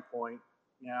starting point.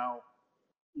 Now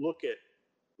look at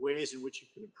ways in which you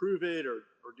can improve it or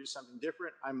do something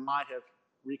different," I might have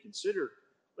reconsidered.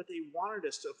 But they wanted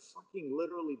us to fucking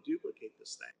literally duplicate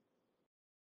this thing.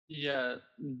 Yeah,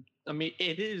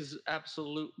 it is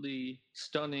absolutely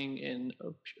stunning and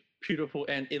beautiful,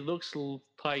 and it looks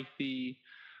like the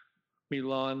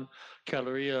Milan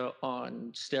Galleria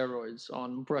on steroids,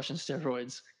 on Russian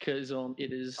steroids, because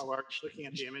it is. Oh, are you looking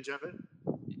at the image of it?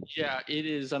 Yeah, it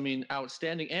is.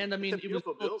 Outstanding, and It's a it was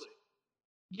beautiful built. building.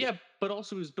 Yeah, but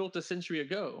also it was built a century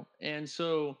ago, and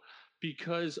so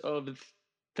because of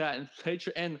that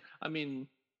nature. And I mean,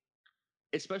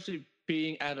 especially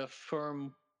being at a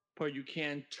firm where you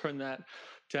can turn that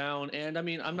down. And I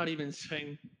mean, I'm not even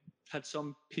saying that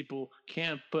some people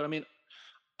can't, but I mean,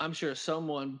 I'm sure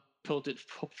someone built it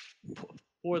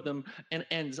for them,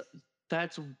 and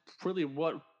that's really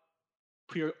what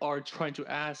we are trying to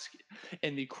ask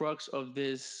in the crux of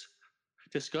this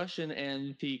discussion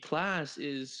and the class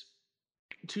is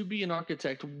to be an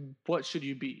architect, what should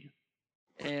you be?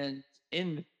 And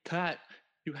in that,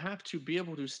 you have to be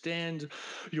able to stand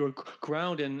your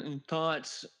ground and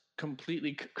not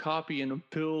completely copy and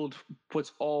build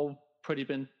what's already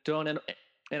been done and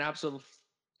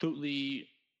absolutely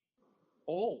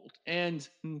old. And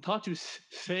not to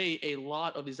say a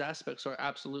lot of these aspects are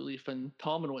absolutely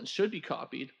phenomenal and should be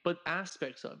copied, but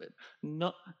aspects of it,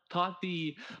 not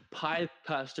the pie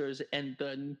pastors and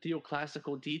the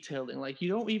neoclassical detailing. Like you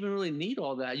don't even really need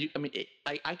all that. I mean,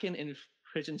 I can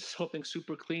envision something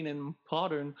super clean and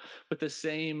modern with the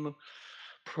same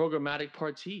programmatic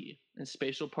party and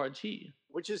spatial party.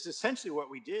 Which is essentially what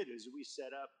we did. Is we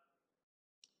set up,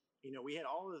 we had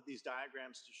all of these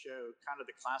diagrams to show kind of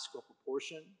the classical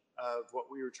proportion of what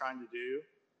we were trying to do,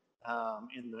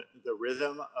 in the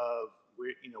rhythm of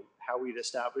how we'd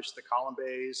established the column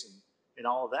bays and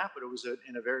all of that, but it was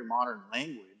in a very modern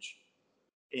language,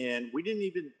 and we didn't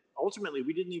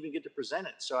even get to present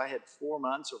it. So I had 4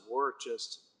 months of work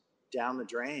just down the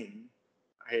drain.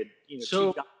 I had two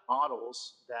So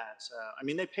models that I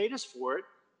mean they paid us for it,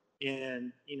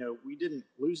 and we didn't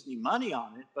lose any money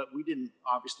on it, but we didn't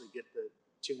obviously get the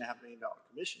 $2.5 million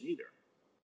commission either.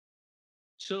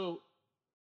 so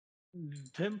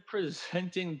them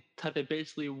presenting that they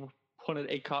basically wanted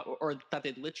a copy, or that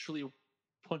they literally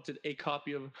wanted a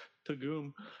copy of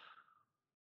Tagoom,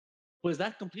 was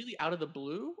that completely out of the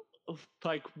blue?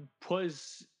 Like,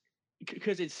 was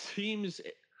because it seems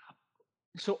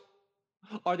so.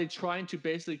 Are they trying to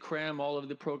basically cram all of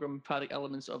the programmatic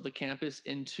elements of the campus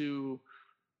into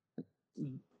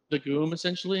the GOOM,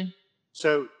 essentially?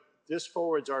 So this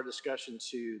forwards our discussion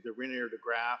to the Renier de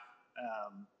Graaf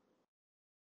um,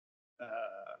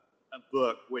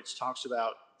 book, which talks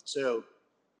about, so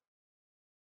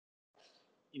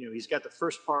he's got the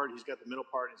first part, he's got the middle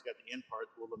part, and he's got the end part.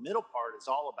 Well, the middle part is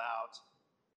all about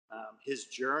his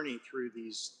journey through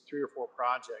these 3 or 4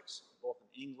 projects, both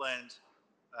in England,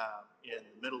 in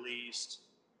the Middle East,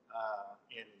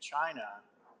 and in China.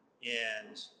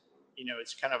 And,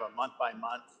 it's kind of a month by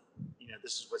month.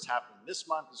 This is what's happening this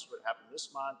month. This is what happened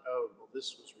this month. Oh, well,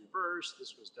 this was reversed.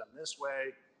 This was done this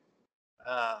way.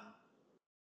 Um,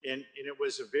 and it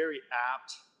was a very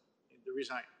apt, the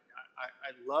reason I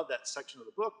love that section of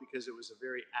the book because it was a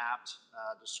very apt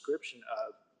description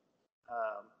of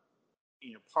um,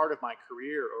 part of my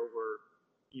career over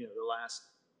the last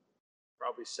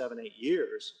probably 7-8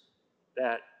 years,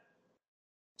 that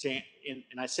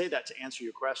and I say that to answer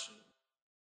your question.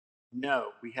 No,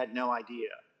 we had no idea,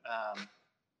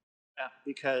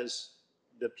 because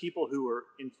the people who were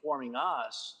informing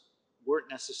us weren't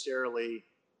necessarily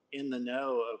in the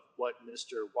know of what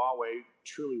Mr. Huawei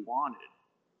truly wanted.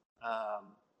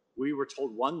 Um, we were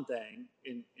told one thing,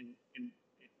 and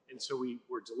so we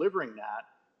were delivering that.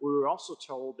 We were also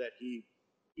told that he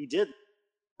did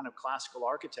kind of classical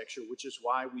architecture, which is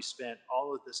why we spent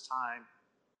all of this time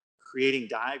creating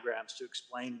diagrams to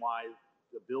explain why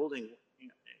the building,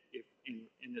 if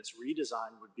in its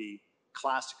redesign, would be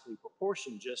classically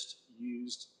proportioned, just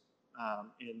used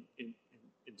in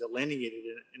delineated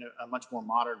in a much more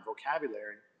modern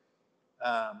vocabulary.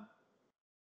 Um,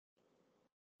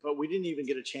 but we didn't even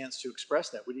get a chance to express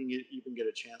that. We didn't even get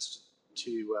a chance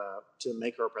to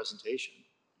make our presentation,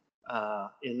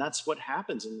 and that's what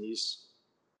happens in these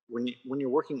when you're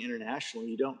working internationally.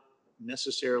 You don't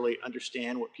necessarily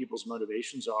understand what people's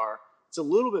motivations are. It's a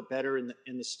little bit better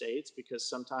in the States because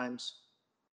sometimes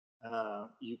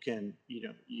you can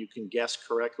guess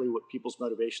correctly what people's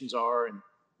motivations are, and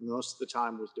most of the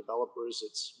time with developers,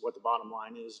 it's what the bottom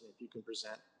line is, and if you can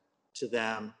present to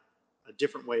them a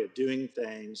different way of doing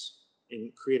things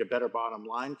and create a better bottom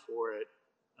line for it,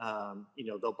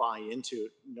 they'll buy into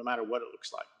it no matter what it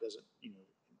looks like. It doesn't,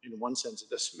 in one sense, it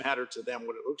doesn't matter to them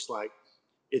what it looks like.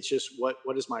 It's just what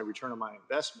is my return on my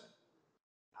investment.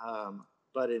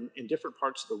 But in different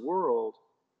parts of the world,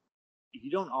 you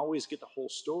don't always get the whole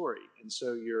story, and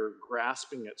so you're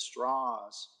grasping at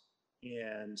straws,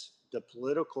 and the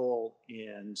political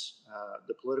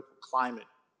climate,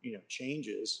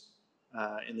 changes,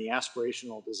 and the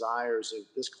aspirational desires of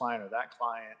this client or that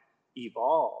client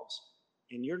evolves,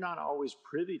 and you're not always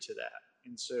privy to that.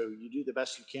 And so you do the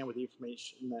best you can with the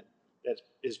information that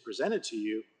is presented to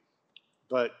you,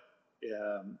 but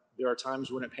There are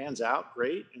times when it pans out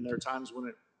great, and there are times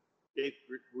when it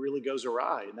really goes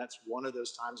awry, and that's one of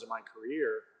those times in my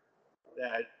career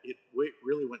that it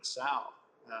really went south.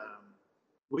 Um,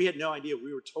 we had no idea.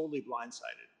 We were totally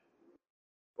blindsided.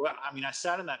 Well, I mean, I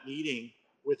sat in that meeting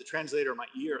with the translator in my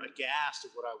ear, aghast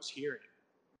at what I was hearing,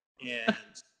 and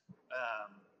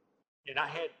um, and I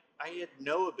had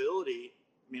no ability.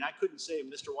 I mean, I couldn't say,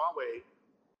 Mr. Huawei,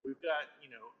 we've got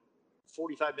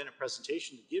 45-minute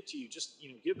presentation to give to you. Just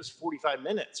give us 45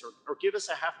 minutes, or give us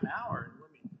a half an hour, and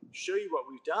let me show you what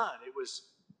we've done. It was,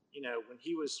 when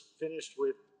he was finished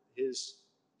with his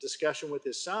discussion with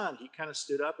his son, he kind of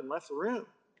stood up and left the room.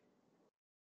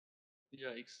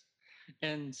 Yikes.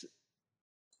 And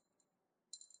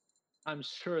I'm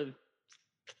sure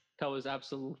that was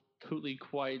absolutely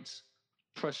quite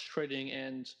frustrating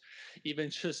and even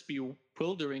just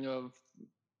bewildering of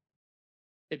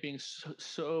it being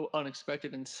so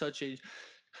unexpected and such a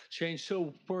change.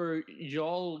 So were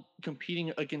y'all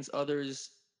competing against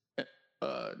others uh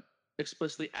uh,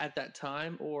 explicitly at that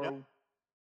time Yep. or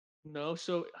no?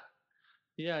 So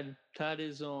yeah, that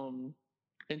is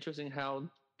interesting how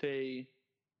they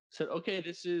said, okay,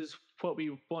 this is what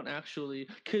we want actually.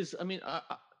 Because I mean,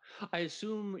 I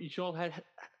assume y'all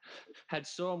had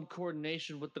some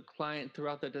coordination with the client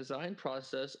throughout the design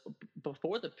process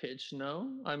before the pitch.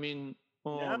 No, I mean,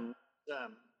 No,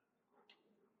 um,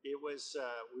 it was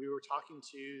we were talking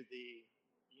to the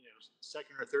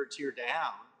second or third tier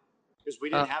down, because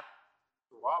we uh, didn't have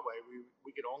Huawei.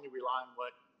 We could only rely on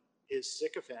what his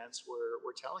sycophants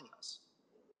were telling us,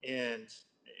 and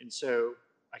and so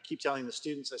I keep telling the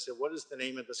students. I said, "What is the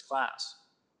name of this class?"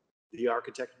 The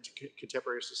Architect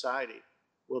Contemporary Society.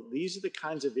 Well, these are the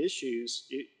kinds of issues.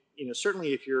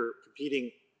 Certainly if you're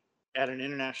competing at an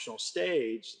international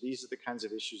stage, these are the kinds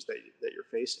of issues that you're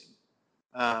facing.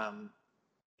 Um,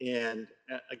 and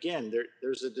again,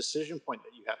 there's a decision point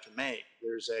that you have to make.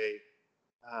 There's a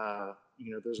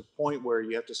point where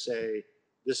you have to say,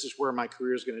 this is where my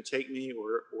career is going to take me,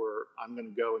 or I'm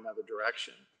going to go another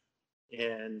direction.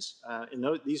 And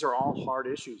these are all hard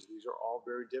issues. These are all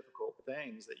very difficult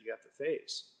things that you have to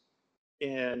face.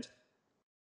 And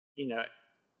you know,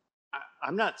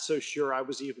 I'm not so sure I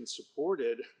was even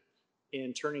supported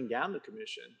in turning down the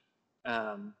commission.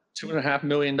 Um, $2.5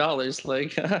 million.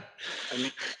 Like, I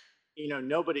mean,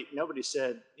 nobody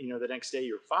said the next day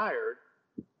you're fired.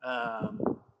 Um,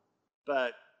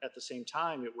 but at the same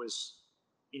time, it was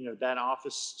that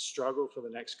office struggled for the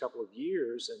next couple of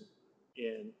years, and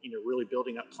in really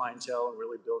building up clientele and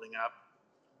really building up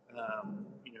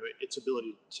its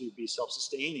ability to be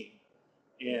self-sustaining,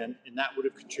 and that would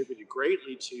have contributed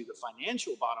greatly to the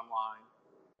financial bottom line.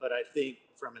 But I think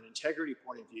from an integrity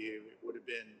point of view, it would have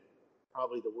been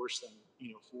probably the worst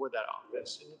thing for that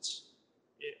office. And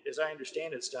as I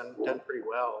understand, it's done pretty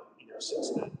well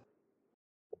since then.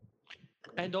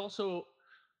 and also,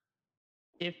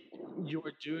 if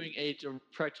you're doing a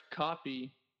direct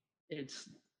copy, it's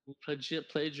legit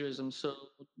plagiarism, so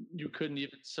you couldn't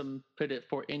even submit it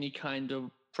for any kind of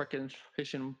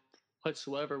recognition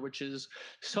whatsoever, which is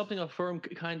something a firm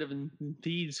kind of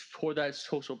needs for that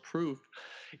social proof.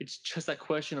 It's just that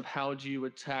question of how do you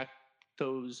attack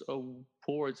those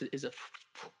awards? Is it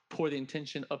for the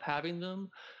intention of having them,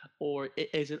 or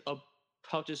is it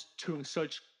about just doing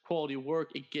such quality work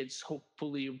it gets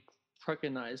hopefully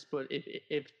recognized? But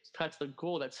if that's the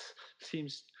goal, that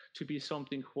seems to be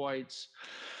something quite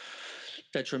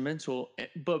detrimental.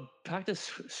 But back to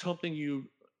something you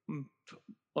mm,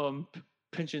 um,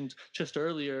 mentioned just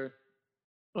earlier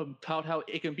about how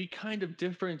it can be kind of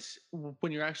different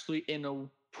when you're actually in a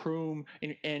room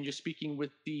and you're speaking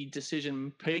with the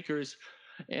decision makers.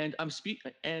 And I'm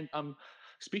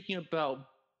speaking about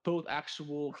both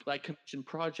actual like commission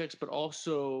projects, but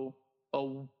also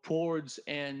awards.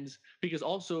 And because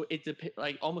also it depends,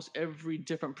 like almost every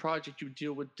different project you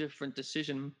deal with different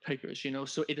decision makers,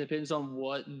 so it depends on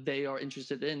what they are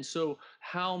interested in. So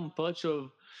how much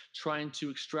of trying to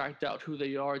extract out who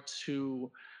they are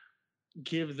to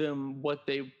give them what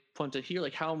they want to hear,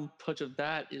 like how much of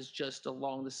that is just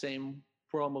along the same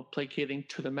realm of placating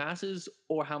to the masses,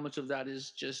 or how much of that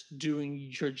is just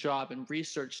doing your job and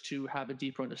research to have a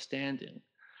deeper understanding?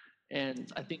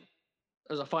 And I think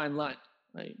there's a fine line,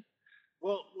 right?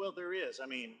 Well, there is. I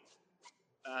mean,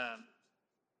 um,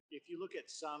 if you look at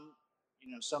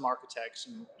some architects,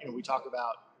 and we talk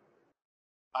about.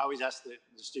 I always ask the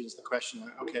students the question,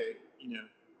 okay,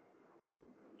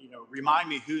 remind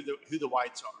me who the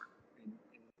whites are,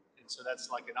 and so that's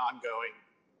like an ongoing,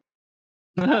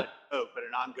 not a joke, but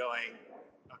an ongoing.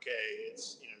 Okay,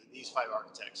 it's these five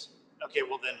architects. Okay,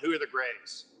 well then who are the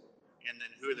grays, and then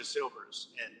who are the silvers,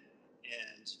 and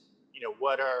and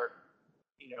what are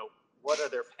what are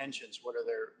their penchants, what are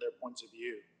their points of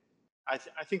view. I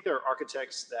think there are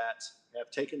architects that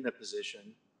have taken the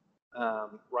position,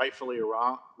 rightfully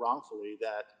or wrongfully,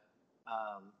 that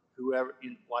whoever,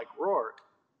 like Rourke,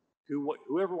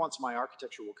 whoever wants my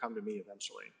architecture will come to me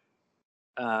eventually.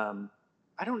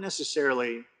 I don't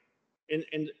necessarily,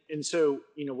 and so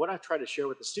what I try to share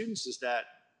with the students is that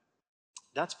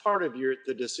that's part of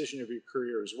the decision of your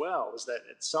career as well. Is that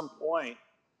at some point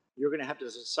you're going to have to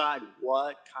decide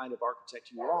what kind of architect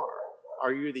you are.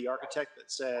 Are you the architect that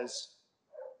says,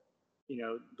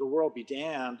 the world be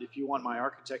damned, if you want my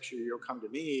architecture, you'll come to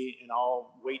me and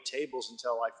I'll wait tables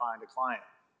until I find a client?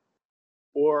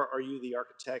 Or are you the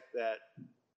architect that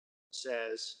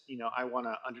says, I want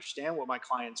to understand what my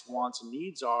clients' wants and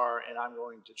needs are, and I'm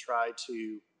going to try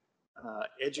to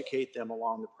educate them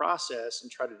along the process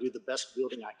and try to do the best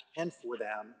building I can for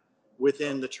them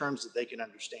within the terms that they can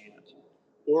understand?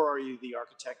 Or are you the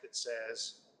architect that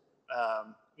says,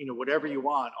 whatever you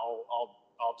want, I'll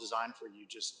design for you.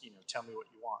 Just tell me what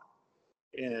you want.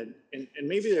 And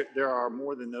maybe there are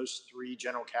more than those three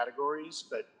general categories,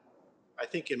 but I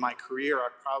think in my career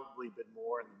I've probably been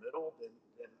more in the middle than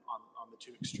on the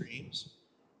two extremes.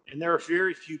 And there are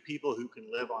very few people who can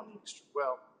live on the extreme.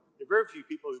 Well, there are very few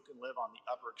people who can live on the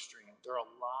upper extreme. There are a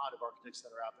lot of architects that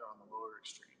are out there on the lower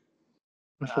extreme.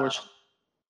 Unfortunately.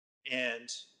 And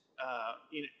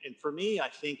for me, I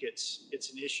think it's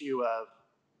an issue of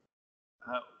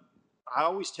I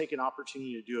always take an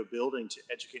opportunity to do a building to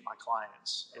educate my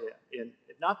clients, and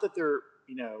not that they're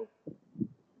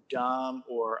dumb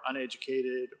or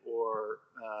uneducated or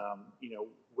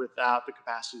without the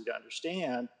capacity to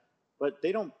understand, but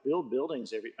they don't build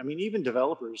buildings even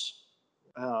developers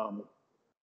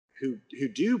who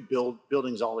do build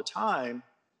buildings all the time.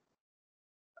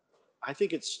 I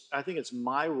think it's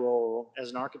my role as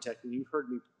an architect, and you've heard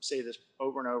me say this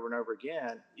over and over and over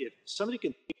again. If somebody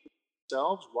can think of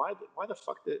themselves, why the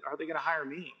fuck are they going to hire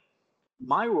me?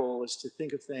 My role is to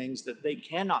think of things that they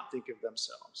cannot think of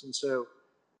themselves. And so,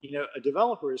 a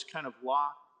developer is kind of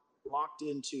locked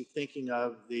into thinking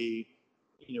of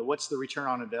what's the return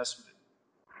on investment,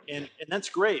 and that's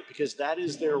great because that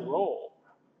is their role.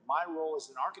 My role as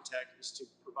an architect is to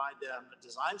provide them a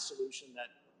design solution that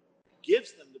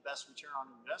gives them the best return on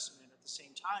investment, at the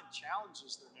same time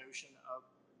challenges their notion of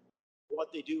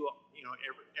what they do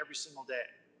every single day.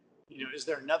 Is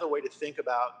there another way to think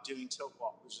about doing tilt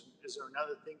walls? Is there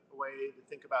another way to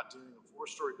think about doing a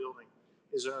 4-story building?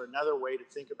 Is there another way to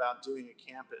think about doing a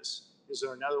campus? Is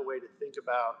there another way to think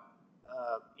about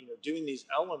doing these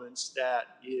elements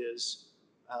that is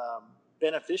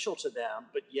beneficial to them,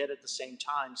 but yet at the same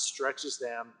time stretches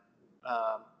them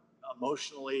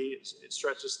emotionally, it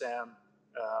stretches them,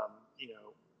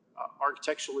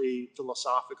 architecturally,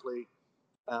 philosophically,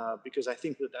 because I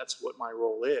think that that's what my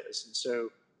role is. And so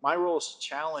my role is to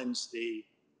challenge the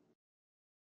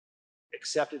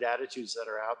accepted attitudes that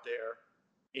are out there,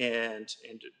 and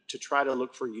to try to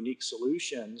look for unique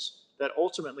solutions that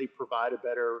ultimately provide a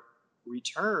better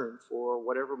return for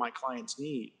whatever my clients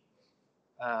need.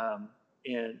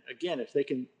 And again, if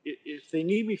they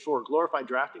need me for a glorified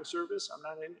drafting service, I'm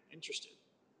not interested.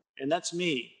 And that's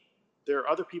me. There are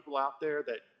other people out there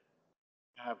that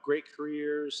have great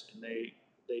careers, and they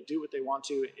do what they want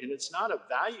to, and it's not a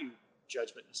value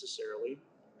judgment necessarily,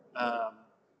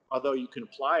 although you can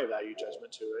apply a value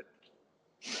judgment to it.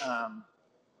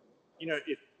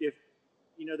 If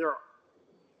there are,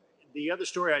 the other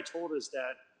story I told is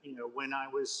that when I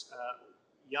was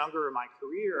younger in my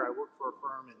career, I worked for a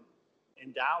firm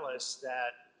in Dallas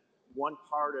that one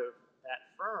part of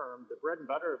that firm, the bread and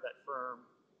butter of that firm,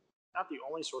 not the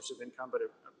only source of income, but a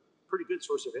pretty good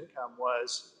source of income,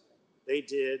 was they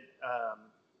had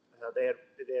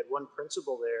one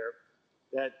principal there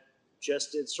that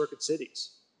just did circuit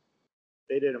cities.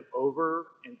 They did them over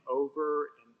and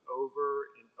over and over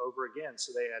and over again.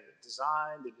 So they had a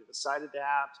design, they did a site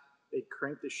adapt, they'd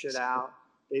crank the shit out,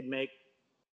 they'd make,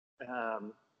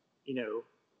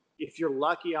 if you're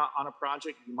lucky on a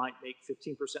project, you might make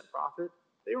 15% profit.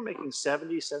 They were making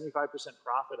 70, 75%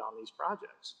 profit on these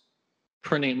projects.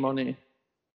 Printing money.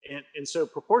 And so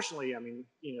proportionally,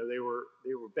 they were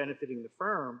benefiting the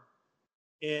firm,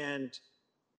 and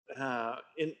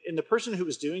the person who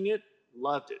was doing it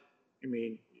loved it.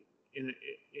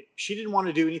 She didn't want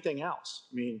to do anything else.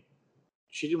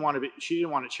 She didn't want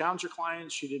to challenge her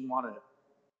clients. She didn't want to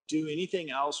do anything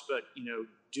else but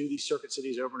do these circuit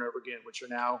cities over and over again, which are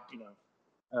now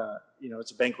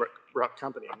it's a bankrupt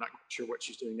company. I'm not sure what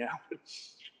she's doing now.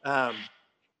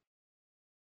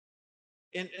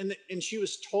 And she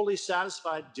was totally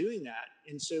satisfied doing that.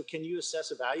 And so, can you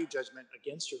assess a value judgment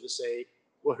against her to say,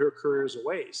 well, her career is a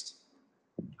waste?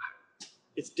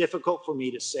 It's difficult for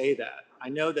me to say that. I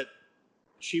know that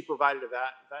she provided a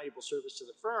valuable service to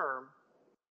the firm,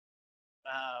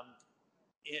 um,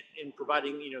 in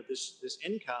providing this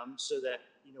income so that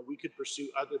we could pursue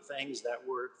other things that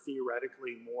were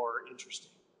theoretically more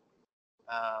interesting.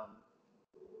 Um,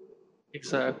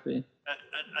 Exactly.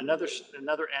 another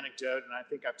anecdote, and I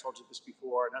think I've told you this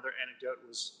before. Another anecdote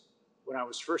was when I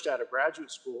was first out of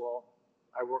graduate school.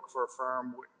 I worked for a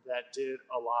firm that did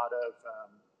a lot of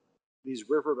these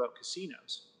riverboat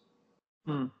casinos,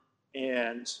 Hmm.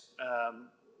 and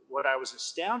what I was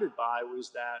astounded by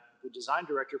was that the design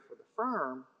director for the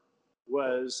firm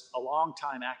was a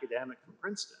longtime academic from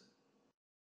Princeton.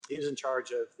 He was in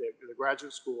charge of the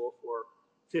graduate school for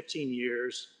 15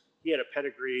 years. He had a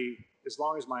pedigree as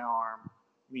long as my arm.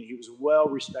 I mean, he was a well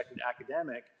respected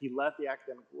academic. He left the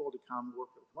academic world to come work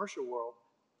for the commercial world.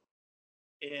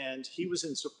 And he was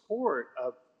in support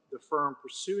of the firm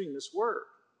pursuing this work.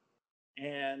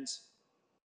 And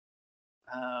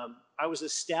I was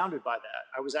astounded by that.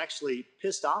 I was actually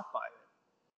pissed off by it.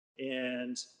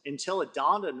 And until it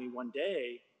dawned on me one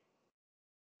day,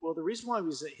 well, the reason why he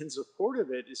was in support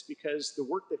of it is because the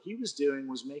work that he was doing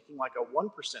was making like a 1%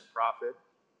 profit,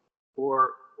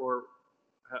 or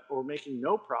or making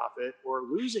no profit, or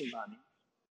losing money.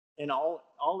 And all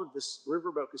of this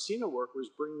riverboat casino work was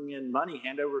bringing in money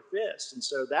hand over fist, and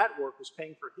so that work was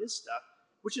paying for his stuff,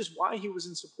 which is why he was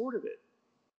in support of it.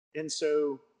 And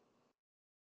so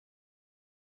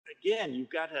again, you've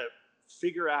got to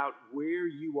figure out where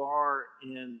you are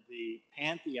in the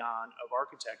pantheon of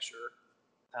architecture,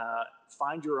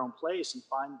 find your own place, and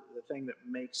find the thing that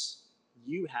makes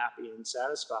you happy and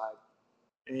satisfied.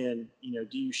 And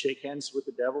do you shake hands with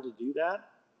the devil to do that?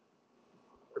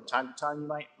 From time to time, you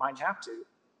might have to.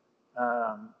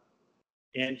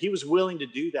 And he was willing to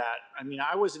do that. I mean,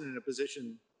 I wasn't in a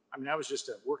position. I mean, I was just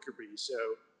a worker bee, so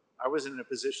I wasn't in a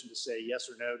position to say yes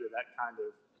or no to that kind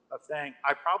of thing.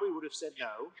 I probably would have said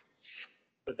no,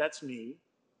 but that's me,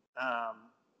 um,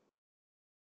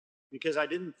 because I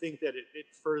didn't think that it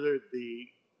furthered the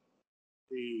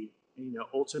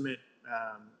ultimate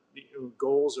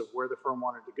goals of where the firm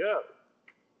wanted to go.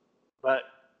 But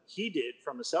he did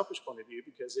from a selfish point of view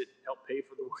because it helped pay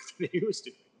for the work that he was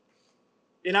doing.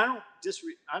 And I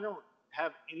don't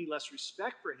have any less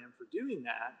respect for him for doing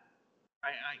that.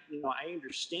 I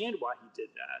understand why he did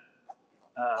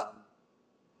that,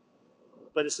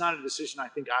 but it's not a decision I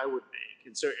think I would make.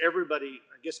 And so everybody,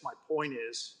 I guess my point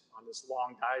is on this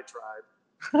long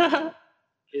diatribe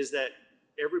is that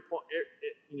every point,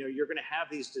 you're going to have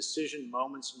these decision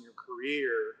moments in your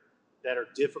career that are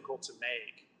difficult to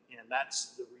make, and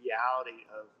that's the reality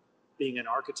of being an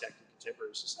architect in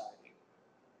contemporary society.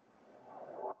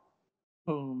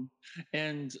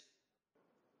 And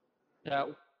that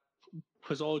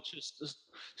was all just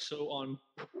so on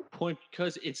point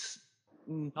because it's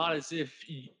not as if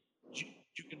you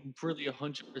can really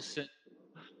 100%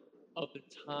 of the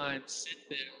time sit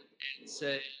there and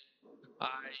say, I'm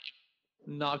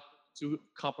not going to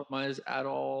compromise at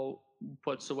all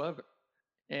whatsoever.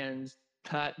 And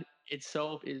that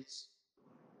itself is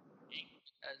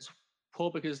as well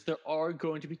because there are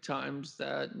going to be times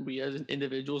that we as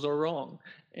individuals are wrong.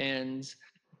 And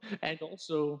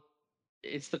also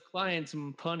it's the client's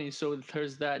money, so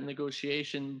there's that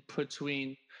negotiation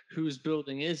between whose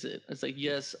building is it. It's like,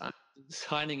 yes, I'm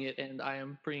signing it and I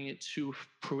am bringing it to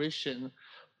fruition,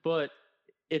 but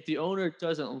if the owner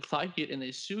doesn't like it and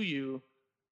they sue you,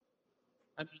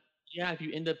 I mean, yeah, if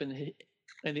you end up in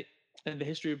the, in the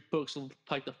history books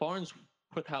like the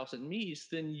Farnsworth House in Nice,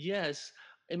 then yes,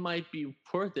 it might be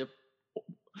worth it.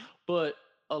 But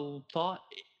a lot,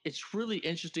 it's really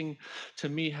interesting to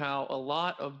me how a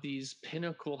lot of these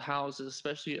pinnacle houses,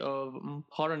 especially of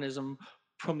modernism,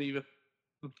 from the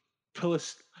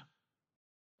Pilis,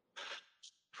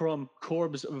 from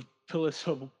Corb's Pilis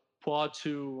of Bois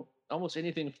to almost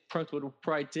anything Frank Lloyd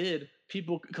Wright did,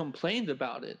 people complained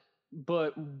about it.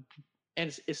 But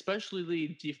and especially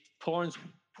the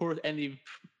Farnsworth and the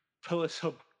Pilis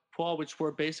of Bois, which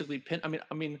were basically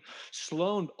I mean,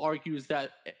 Sloan argues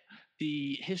that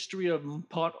the history of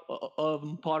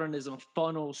modernism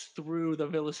funnels through the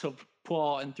Villas of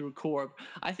Paul and through Corb.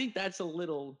 I think that's a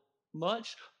little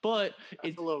much, but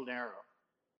That's a little narrow.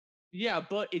 yeah,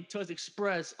 but it does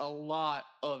express a lot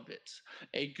of it,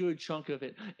 a good chunk of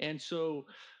it. And so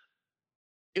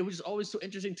it was always so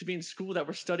interesting to be in school that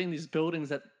we're studying these buildings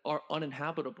that are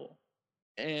uninhabitable.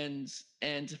 And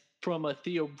from a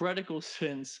theoretical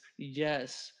sense,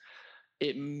 yes,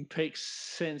 it makes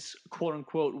sense, quote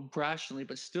unquote, rationally,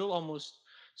 but still almost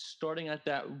starting at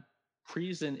that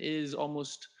reason is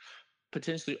almost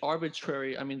potentially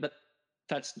arbitrary. I mean,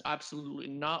 that's absolutely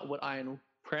not what Ayn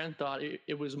Rand thought.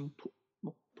 It was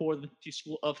for the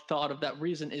school of thought of that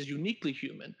reason is uniquely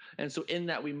human, and so in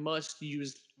that we must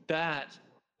use that.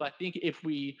 But I think if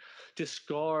we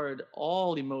discard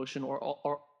all emotion or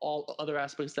all other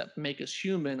aspects that make us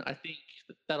human, I think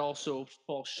that also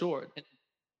falls short.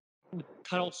 And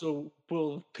that also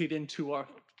will feed into our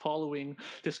following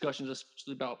discussions,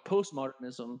 especially about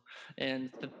postmodernism, and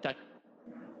that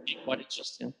could be quite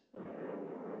interesting.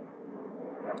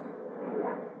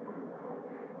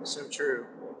 So true.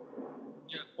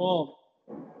 Yeah.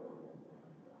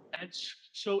 And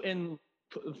so in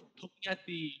looking at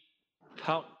the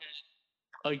Fountainhead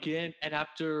again, and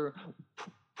after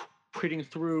reading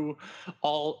through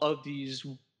all of these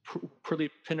pretty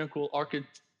pinnacle architects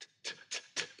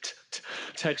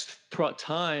throughout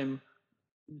time,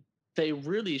 they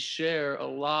really share a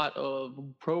lot of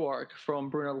pro-arc from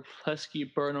Bruno Lesky,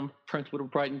 Burnham, Franklin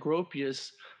Bright, and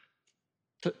Gropius.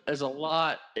 As a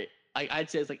lot. I'd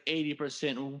say it's like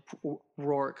 80%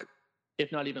 Rourke,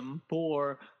 if not even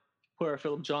more, where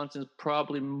Philip Johnson's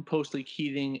probably mostly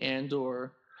Keating and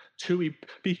or Toohey,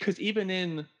 because even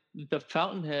in the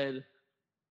Fountainhead,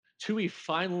 Toohey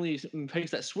finally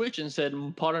takes that switch and said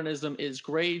modernism is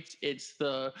great. It's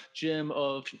the gem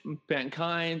of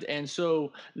mankind, and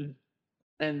so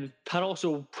and that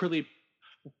also really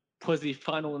was the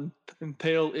final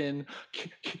impale in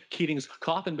Keating's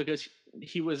coffin because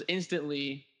he was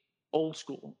instantly old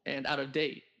school and out of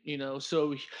date. You know,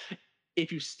 so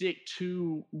if you stick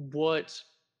to what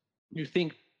you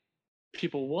think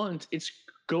people want, it's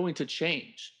going to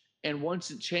change. And once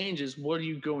it changes, what are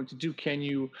you going to do? Can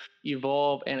you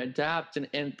evolve and adapt?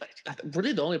 And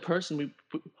really, the only person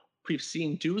we've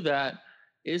seen do that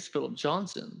is Philip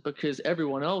Johnson, because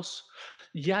everyone else,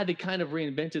 yeah, they kind of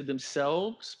reinvented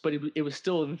themselves, but it was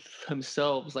still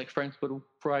themselves, like Franklin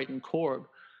Wright and Korb.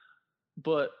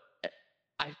 But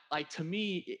I to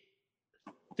me,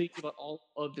 thinking about all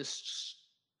of this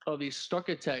of these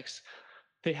architects,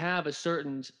 they have a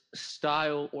certain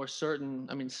style or certain,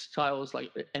 I mean, style is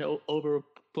like an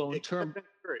overblown term. Acceptance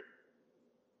free.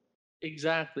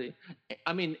 Exactly.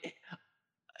 I mean,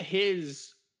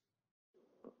 his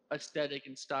aesthetic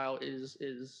and style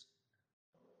is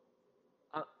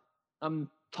I, I'm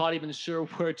not even sure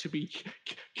where to be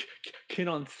keen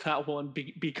on that one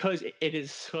because it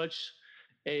is such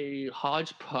a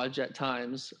hodgepodge at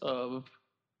times of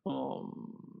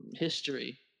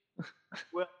history.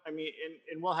 Well, I mean,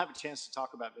 and we'll have a chance to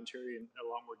talk about Venturi in a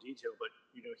lot more detail, but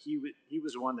you know, he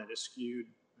was one that eschewed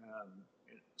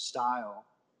style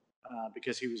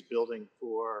because he was building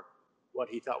for what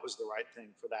he thought was the right thing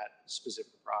for that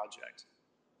specific project.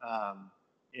 Um,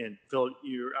 and Phil,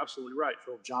 you're absolutely right.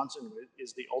 Phil Johnson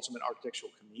is the ultimate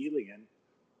architectural chameleon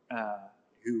uh,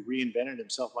 who reinvented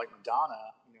himself like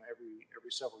Madonna, you know,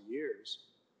 every several years,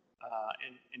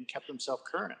 and kept himself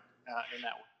current in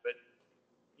that way. But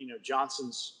you know,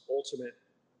 Johnson's ultimate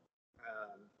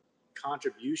um,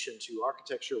 contribution to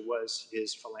architecture was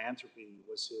his philanthropy,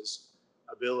 was his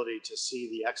ability to see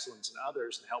the excellence in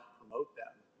others and help promote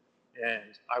them.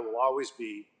 And I will always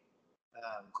be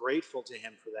grateful to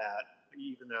him for that,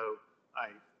 even though I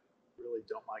really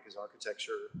don't like his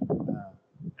architecture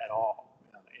at all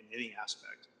in any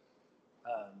aspect.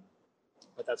 Um,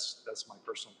 but that's my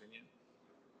personal opinion.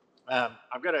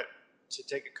 I've got to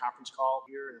take a conference call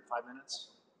here in 5 minutes.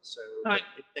 So, All but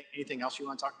right. anything else you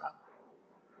want to talk about?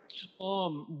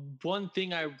 One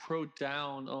thing I wrote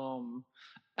down,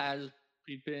 as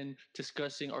we've been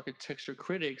discussing architecture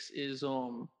critics is,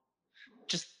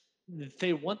 just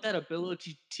they want that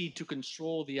ability to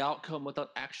control the outcome without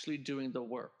actually doing the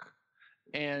work.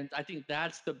 And I think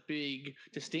that's the big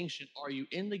distinction. Are you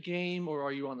in the game or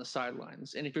are you on the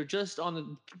sidelines? And if you're just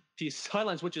on the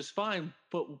sidelines, which is fine,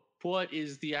 but what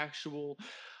is the actual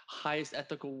highest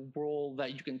ethical role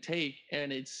that you can take?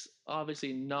 And it's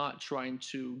obviously not trying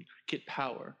to get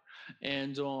power.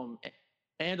 And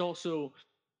also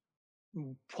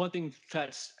one thing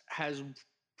that has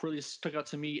really stuck out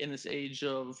to me in this age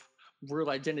of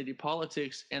real identity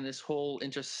politics and this whole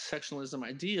intersectionalism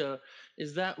idea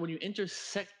is that when you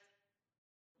intersect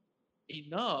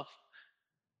enough,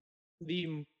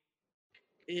 the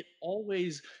it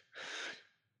always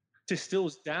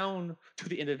distills down to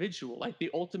the individual, like the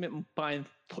ultimate mind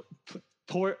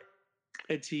authority.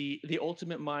 The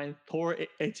ultimate mind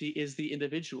authority is the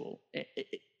individual. It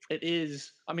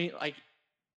is. I mean, like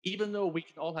even though we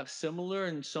can all have similar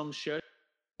and some shared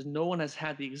no one has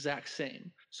had the exact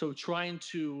same. So trying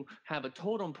to have a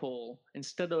totem pole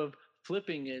instead of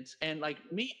flipping it, and like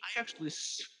me, I actually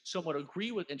somewhat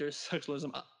agree with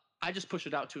intersectionalism. I just push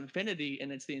it out to infinity,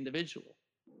 and it's the individual,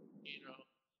 you know.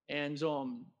 And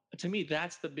to me,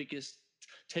 that's the biggest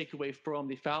takeaway from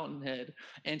the Fountainhead.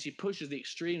 And she pushes the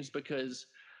extremes because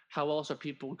how else are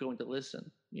people going to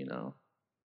listen, you know?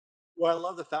 Well, I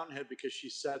love the Fountainhead because she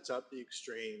sets up the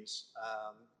extremes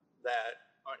that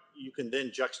you can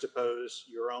then juxtapose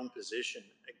your own position,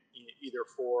 either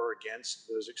for or against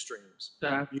those extremes. You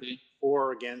Exactly. for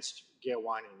or against Gail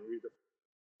Winan, you're either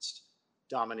against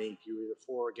Dominique, you're either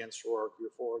for or against Rourke,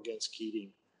 you're for or against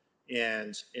Keating,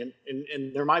 and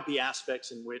there might be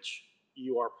aspects in which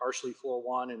you are partially for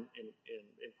one and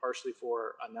partially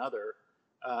for another,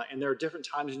 and there are different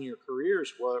times in your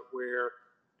careers where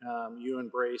you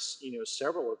embrace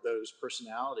several of those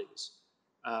personalities.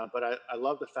 But I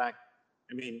love the fact.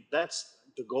 I mean, that's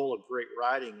the goal of great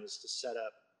writing, is to set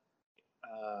up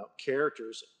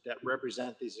characters that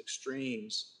represent these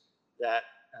extremes that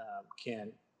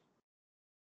can,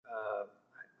 uh,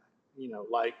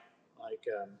 like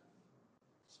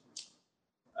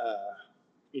uh,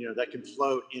 that can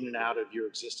float in and out of your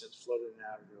existence, float in and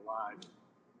out of your life.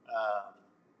 Um,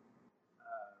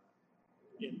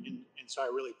 and so I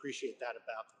really appreciate that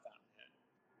about the Fountainhead.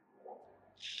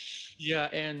 Yeah,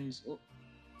 and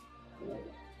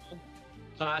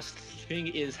last thing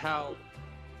is how,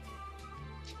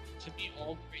 to me,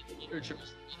 all great literature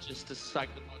is just a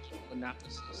psychological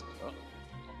analysis of our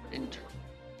internal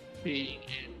being,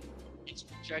 and it's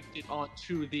projected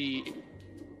onto the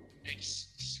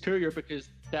exterior because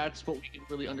that's what we can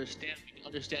really understand. We can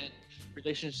understand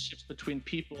relationships between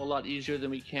people a lot easier than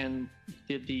we can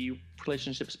the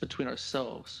relationships between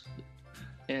ourselves.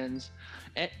 And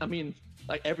I mean,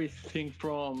 like everything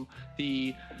from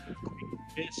the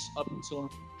hits up until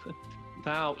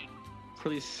now, it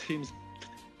really seems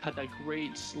that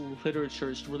great literature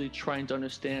is really trying to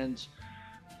understand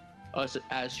us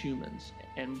as humans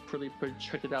and really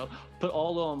project it out. But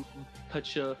all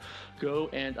touch a go,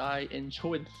 and I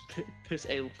enjoyed this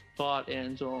a lot,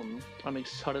 and I'm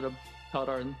excited about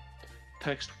our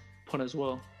next one as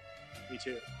well. Me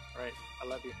too. All right. I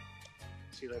love you.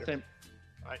 See you later. Same.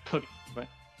 Bye. Bye.